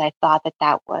on because I thought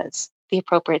that was the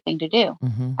appropriate thing to do.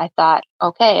 I thought,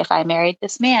 okay, if I married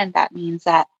this man, that means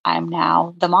that I'm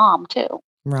now the mom too.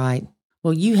 Right.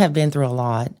 Well, you have been through a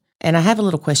lot. And I have a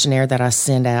little questionnaire that I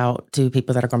send out to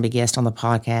people that are going to be guests on the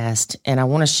podcast. And I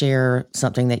want to share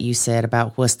something that you said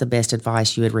about what's the best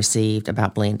advice you had received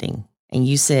about blending. And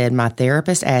you said, my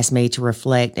therapist asked me to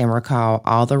reflect and recall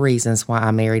all the reasons why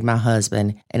I married my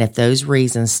husband. And if those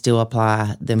reasons still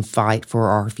apply, then fight for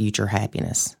our future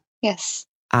happiness. Yes.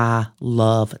 I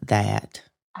love that.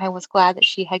 I was glad that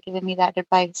she had given me that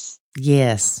advice.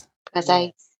 Yes. Because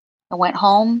I went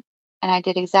home and I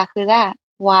did exactly that.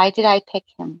 Why did I pick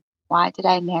him? Why did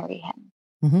I marry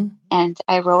him? And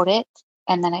I wrote it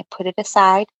and then I put it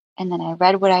aside and then I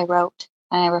read what I wrote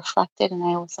and I reflected and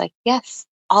I was like, yes,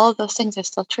 all of those things are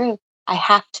still true. I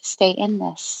have to stay in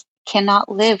this.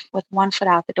 Cannot live with one foot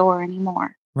out the door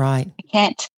anymore. Right. I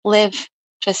can't live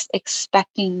just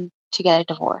expecting to get a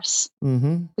divorce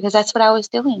because that's what I was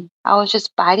doing. I was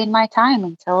just biding my time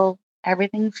until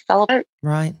everything fell apart.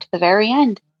 Right. To the very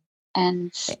end.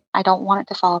 And I don't want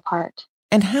it to fall apart.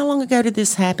 And how long ago did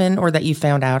this happen, or that you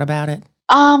found out about it?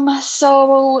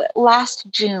 So last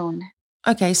June.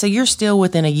 Okay, so you're still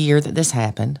within a year that this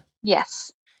happened.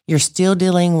 Yes. You're still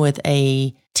dealing with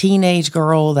a teenage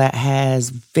girl that has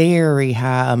very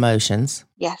high emotions.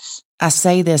 Yes. I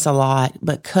say this a lot,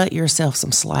 but cut yourself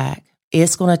some slack.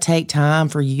 It's going to take time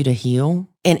for you to heal.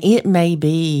 And it may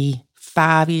be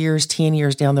 5 years, 10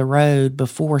 years down the road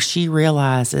before she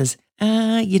realizes,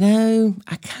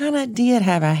 I kind of did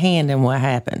have a hand in what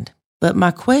happened. But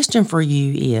my question for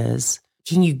you is,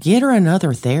 can you get her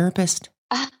another therapist?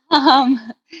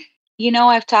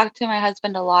 I've talked to my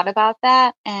husband a lot about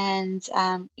that. And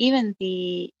even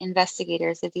the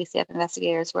investigators, the DCF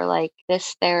investigators were like,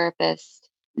 this therapist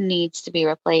needs to be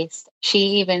replaced.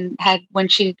 She even had, when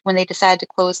they decided to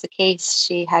close the case,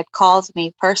 she had called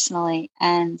me personally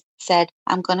and said,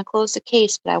 I'm going to close the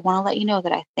case, but I want to let you know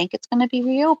that I think it's going to be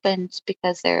reopened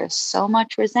because there's so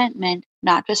much resentment,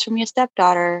 not just from your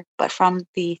stepdaughter, but from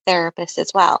the therapist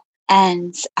as well.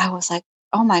 And I was like,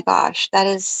 oh my gosh, that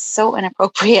is so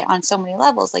inappropriate on so many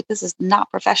levels. Like, this is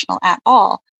not professional at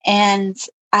all. And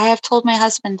I have told my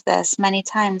husband this many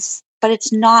times, but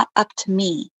it's not up to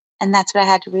me. And that's what I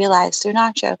had to realize through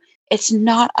Nacho. It's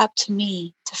not up to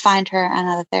me to find her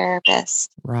another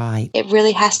therapist. Right. It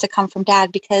really has to come from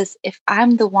Dad, because if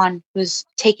I'm the one who's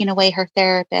taking away her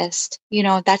therapist,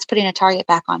 that's putting a target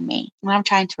back on me. When I'm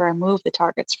trying to remove the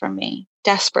targets from me,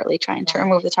 desperately trying to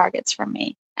remove the targets from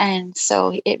me. And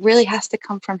so it really has to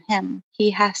come from him.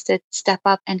 He has to step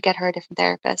up and get her a different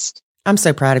therapist. I'm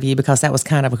so proud of you, because that was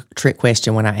kind of a trick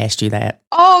question when I asked you that.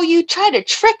 Oh, you tried to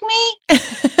trick me?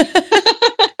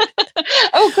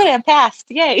 Oh, good. I passed.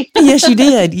 Yay. Yes, you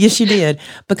did. Yes, you did.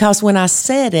 Because when I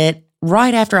said it,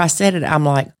 right after I said it, I'm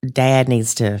like, Dad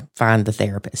needs to find the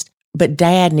therapist. But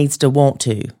Dad needs to want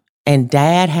to. And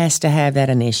Dad has to have that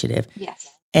initiative. Yes.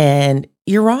 And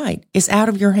you're right. It's out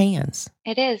of your hands.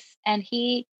 It is. And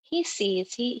he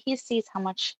sees how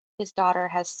much his daughter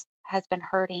has been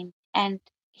hurting. And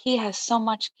he has so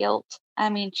much guilt. I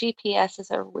mean, GPS is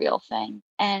a real thing.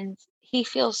 And he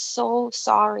feels so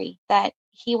sorry that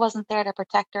he wasn't there to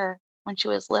protect her when she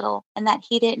was little, and that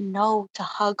he didn't know to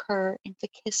hug her and to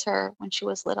kiss her when she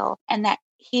was little, and that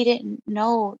he didn't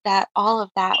know that all of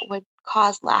that would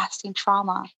cause lasting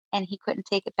trauma and he couldn't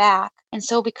take it back. And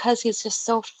so because he's just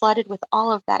so flooded with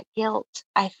all of that guilt,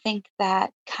 I think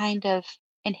that kind of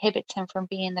inhibits him from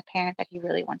being the parent that he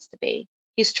really wants to be.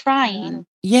 He's trying.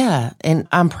 Yeah, and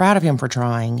I'm proud of him for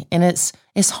trying. And it's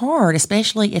hard,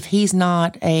 especially if he's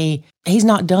not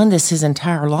done this his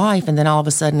entire life, and then all of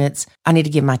a sudden it's, I need to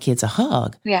give my kids a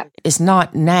hug. Yeah. It's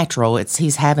not natural.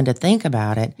 He's having to think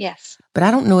about it. Yes. But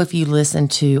I don't know if you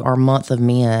listened to our Month of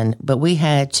Men, but we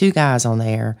had 2 guys on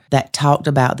there that talked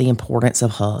about the importance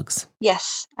of hugs.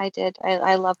 Yes, I did.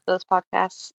 I love those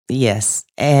podcasts. Yes.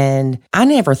 And I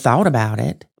never thought about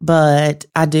it, but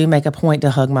I do make a point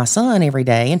to hug my son every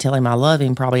day and tell him I love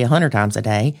him probably 100 times a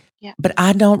day. Yeah. But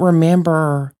I don't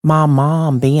remember my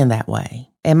mom being that way.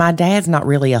 And my dad's not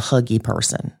really a huggy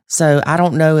person. So I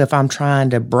don't know if I'm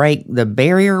trying to break the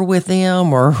barrier with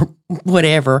them or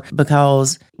whatever,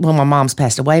 because, well, my mom's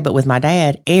passed away, but with my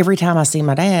dad, every time I see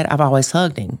my dad, I've always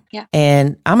hugged him. Yeah.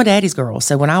 And I'm a daddy's girl.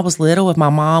 So when I was little, if my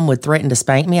mom would threaten to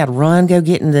spank me, I'd run, go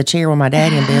get in the chair with my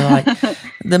daddy and be like,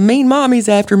 the mean mommy's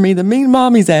after me. The mean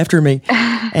mommy's after me.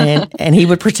 And he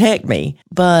would protect me.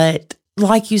 But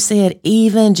like you said,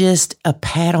 even just a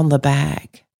pat on the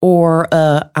back or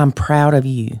I'm proud of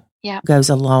you goes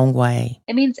a long way.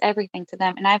 It means everything to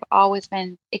them. And I've always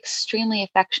been extremely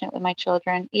affectionate with my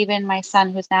children, even my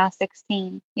son, who's now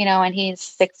 16, and he's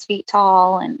 6 feet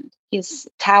tall and he's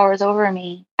towers over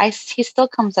me. He still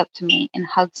comes up to me and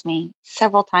hugs me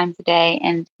several times a day,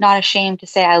 and not ashamed to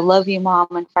say, I love you, Mom,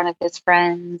 in front of his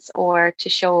friends or to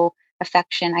show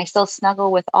affection. I still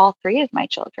snuggle with all 3 of my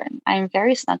children. I'm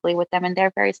very snuggly with them and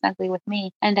they're very snuggly with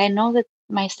me. And I know that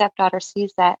my stepdaughter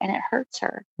sees that and it hurts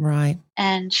her. Right.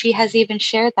 And she has even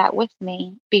shared that with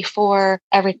me before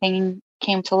everything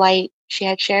came to light. She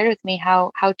had shared with me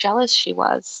how jealous she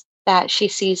was that she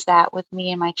sees that with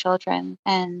me and my children,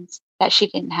 and that she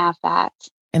didn't have that.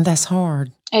 And that's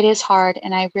hard. It is hard.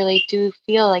 And I really do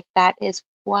feel like that is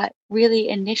what really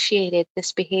initiated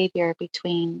this behavior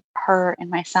between her and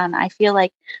my son. I feel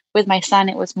like with my son,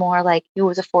 it was more like he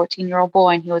was a 14-year-old boy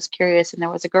and he was curious, and there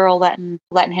was a girl letting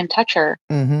him touch her.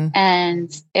 Mm-hmm.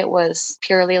 And it was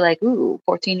purely like, ooh,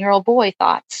 14-year-old boy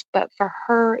thoughts. But for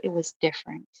her, it was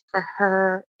different. For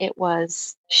her, it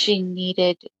was, she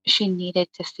needed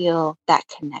to feel that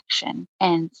connection.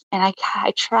 And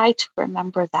I try to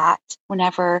remember that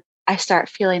whenever I start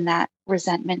feeling that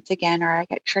resentment again, or I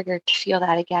get triggered to feel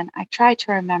that again. I try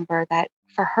to remember that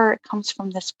for her, it comes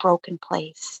from this broken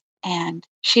place. And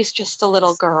she's just a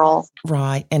little girl.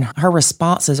 Right. And her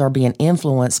responses are being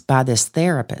influenced by this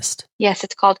therapist. Yes,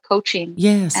 it's called coaching.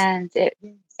 Yes.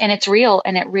 And it's real,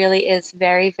 and it really is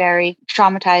very, very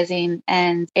traumatizing,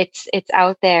 and it's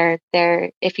out there.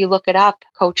 If you look it up,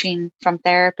 coaching from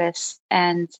therapists,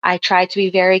 and I try to be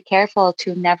very careful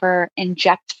to never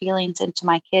inject feelings into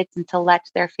my kids and to let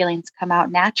their feelings come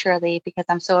out naturally, because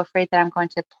I'm so afraid that I'm going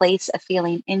to place a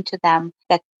feeling into them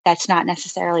that's not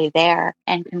necessarily there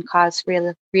and can cause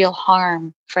real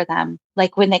harm for them.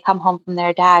 Like when they come home from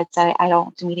their dads, I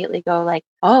don't immediately go like,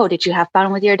 oh, did you have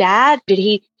fun with your dad? Did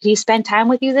he spend time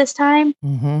with you this time?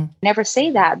 Mm-hmm. Never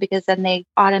say that, because then they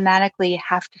automatically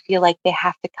have to feel like they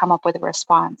have to come up with a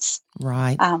response.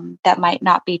 Right. That might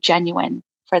not be genuine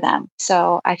for them.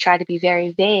 So I try to be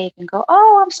very vague and go,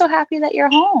 oh, I'm so happy that you're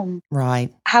home. Right.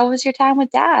 How was your time with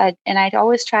dad? And I'd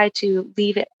always try to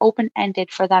leave it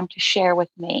open-ended for them to share with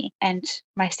me. And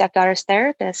my stepdaughter's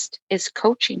therapist is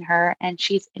coaching her, and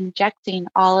she's injecting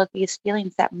all of these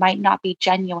feelings that might not be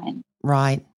genuine.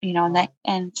 Right.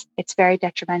 And it's very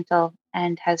detrimental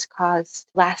and has caused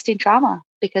lasting trauma,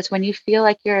 because when you feel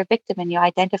like you're a victim and you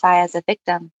identify as a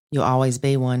victim, you'll always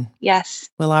be one. Yes.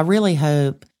 Well, I really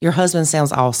hope your husband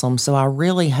sounds awesome. So I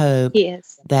really hope he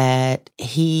is. That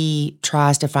he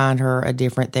tries to find her a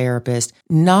different therapist,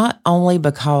 not only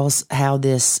because how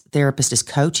this therapist is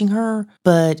coaching her,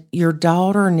 but your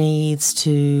daughter needs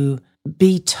to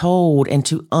be told and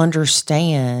to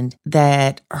understand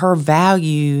that her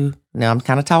value, now I'm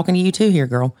kind of talking to you too here,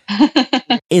 girl,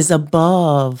 is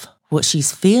above what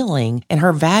she's feeling. And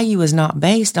her value is not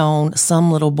based on some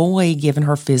little boy giving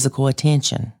her physical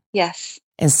attention. Yes.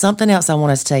 And something else I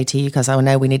want to say to you, because I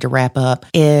know we need to wrap up,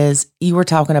 is you were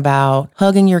talking about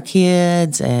hugging your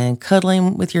kids and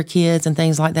cuddling with your kids and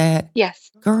things like that. Yes.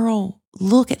 Girl,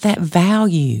 look at that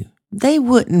value. They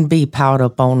wouldn't be piled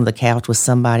up on the couch with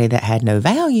somebody that had no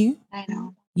value. I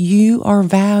know. You are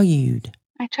valued.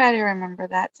 I try to remember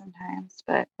that sometimes,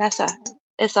 but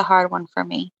it's a hard one for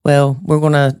me. Well, we're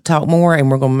going to talk more,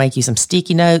 and we're going to make you some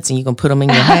sticky notes, and you're going to put them in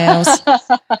your house.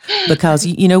 Because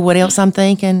you know what else I'm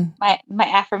thinking? My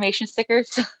affirmation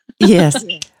stickers. Yes.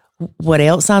 What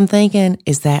else I'm thinking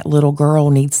is that little girl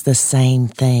needs the same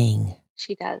thing.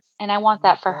 She does. And I want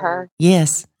that for her.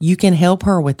 Yes, you can help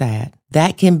her with that.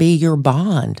 That can be your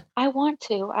bond. I want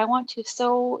to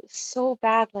so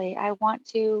badly. I want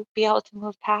to be able to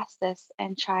move past this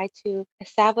and try to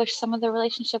establish some of the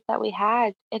relationship that we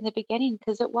had in the beginning,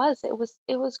 because it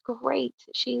was great.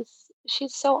 She's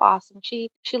so awesome. She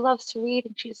loves to read,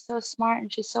 and she's so smart,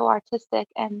 and she's so artistic,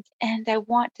 and I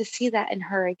want to see that in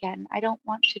her again. I don't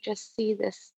want to just see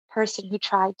this person who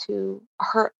tried to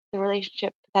hurt the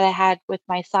relationship that I had with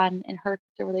my son and hurt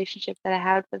the relationship that I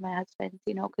had with my husband,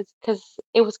 because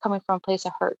it was coming from a place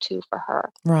of hurt too for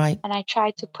her. Right. And I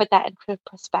tried to put that into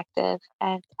perspective,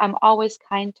 and I'm always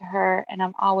kind to her, and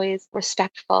I'm always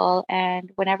respectful. And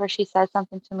whenever she says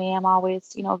something to me, I'm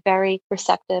always, very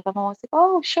receptive. I'm always like,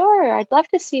 oh, sure. I'd love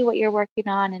to see what you're working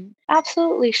on, and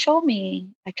absolutely show me.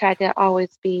 I try to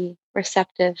always be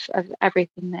receptive of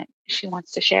everything that she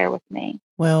wants to share with me.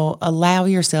 Well, allow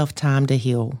yourself time to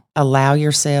heal. Allow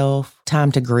yourself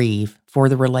time to grieve for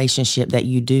the relationship that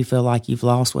you do feel like you've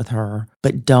lost with her,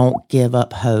 but don't give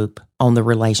up hope on the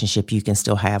relationship you can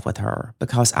still have with her.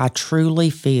 Because I truly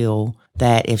feel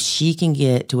that if she can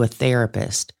get to a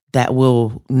therapist that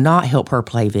will not help her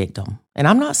play victim. And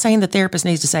I'm not saying the therapist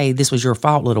needs to say, this was your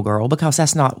fault, little girl, because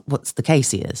that's not what the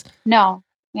case is. No.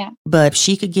 Yeah. But if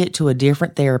she could get to a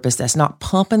different therapist that's not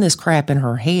pumping this crap in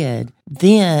her head,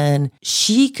 then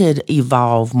she could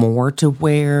evolve more to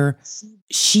where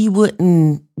she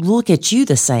wouldn't look at you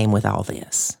the same with all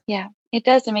this. Yeah, it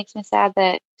does. It makes me sad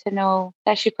to know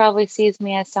that she probably sees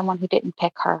me as someone who didn't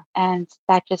pick her. And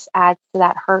that just adds to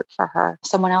that hurt for her,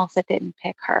 someone else that didn't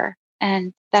pick her.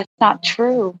 And that's not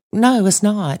true. No, it's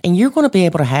not. And you're going to be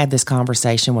able to have this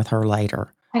conversation with her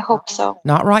later. I hope so.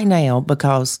 Not right now,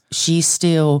 because she's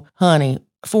still, honey,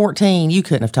 14, you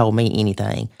couldn't have told me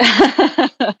anything.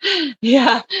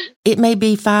 Yeah. It may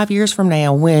be 5 years from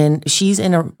now when she's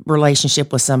in a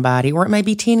relationship with somebody, or it may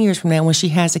be 10 years from now when she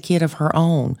has a kid of her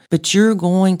own. But you're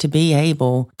going to be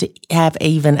able to have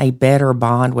even a better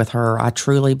bond with her, I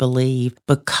truly believe,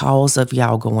 because of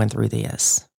y'all going through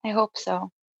this. I hope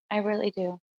so. I really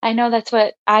do. I know that's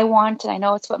what I want, and I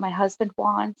know it's what my husband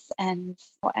wants, and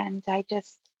I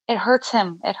just, it hurts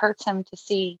him. It hurts him to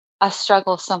see us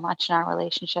struggle so much in our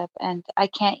relationship. And I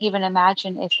can't even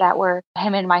imagine if that were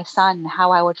him and my son,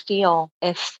 how I would feel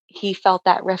if he felt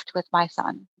that rift with my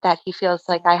son that he feels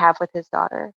like I have with his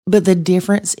daughter. But the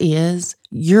difference is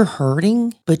you're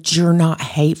hurting, but you're not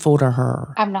hateful to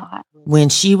her. I'm not. When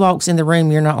she walks in the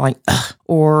room, you're not like, ugh,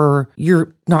 or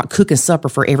you're not cooking supper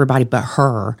for everybody but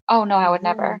her. Oh, no, I would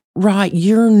never. Right.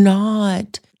 You're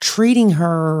not treating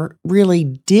her really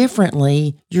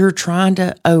differently. You're trying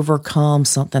to overcome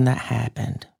something that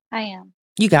happened. I am.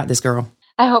 You got this, girl.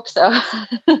 I hope so.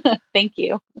 Thank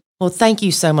you. Well, thank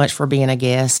you so much for being a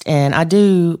guest. And I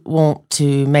do want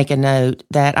to make a note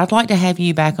that I'd like to have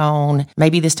you back on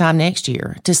maybe this time next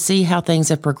year to see how things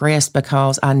have progressed,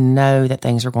 because I know that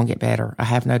things are going to get better. I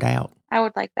have no doubt. I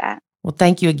would like that. Well,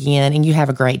 thank you again, and you have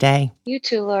a great day. You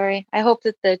too, Lori. I hope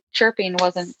that the chirping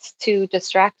wasn't too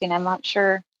distracting. I'm not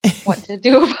sure what to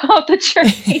do about the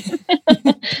chirping.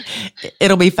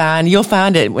 It'll be fine. You'll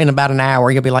find it in about an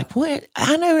hour. You'll be like, what?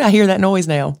 I know I hear that noise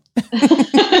now.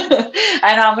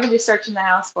 I know. I'm going to be searching the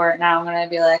house for it now. I'm going to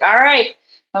be like, all right.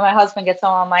 When my husband gets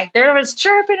home, I'm like, there was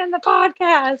chirping in the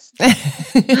podcast.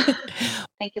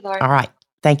 Thank you, Lori. All right.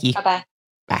 Thank you. Bye-bye.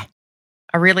 Bye.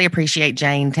 I really appreciate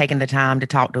Jane taking the time to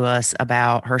talk to us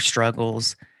about her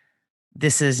struggles.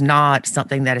 This is not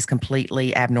something that is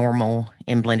completely abnormal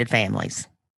in blended families.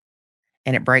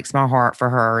 And it breaks my heart for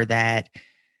her that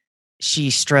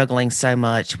she's struggling so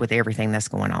much with everything that's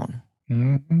going on.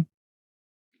 Mm-hmm.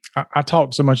 I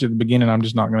talked so much at the beginning, I'm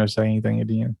just not going to say anything at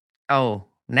the end. Oh,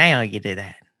 now you do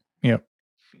that. Yep.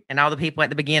 And all the people at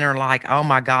the beginning are like, oh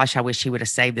my gosh, I wish he would have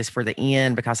saved this for the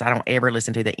end, because I don't ever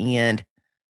listen to the end.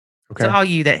 Okay. So all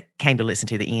you that came to listen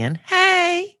to the end,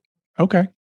 hey. Okay.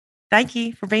 Thank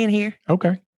you for being here.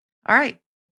 Okay. All right.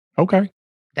 Okay.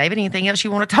 David, anything else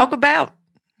you want to talk about?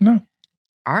 No.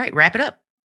 All right, wrap it up.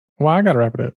 Well, I got to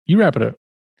wrap it up. You wrap it up.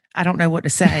 I don't know what to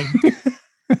say.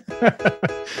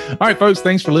 All right, folks,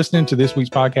 thanks for listening to this week's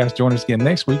podcast. Join us again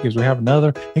next week as we have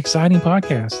another exciting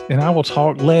podcast. And I will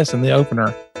talk less in the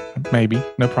opener. Maybe.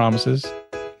 No promises.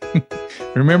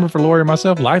 Remember, for Lori and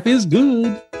myself, life is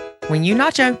good when you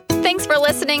nacho. Thanks for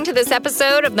listening to this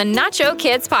episode of the Nacho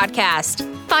Kids podcast.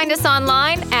 Find us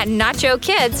online at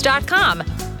nachokids.com.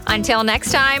 Until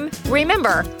next time,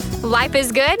 remember, life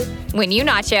is good when you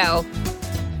nacho.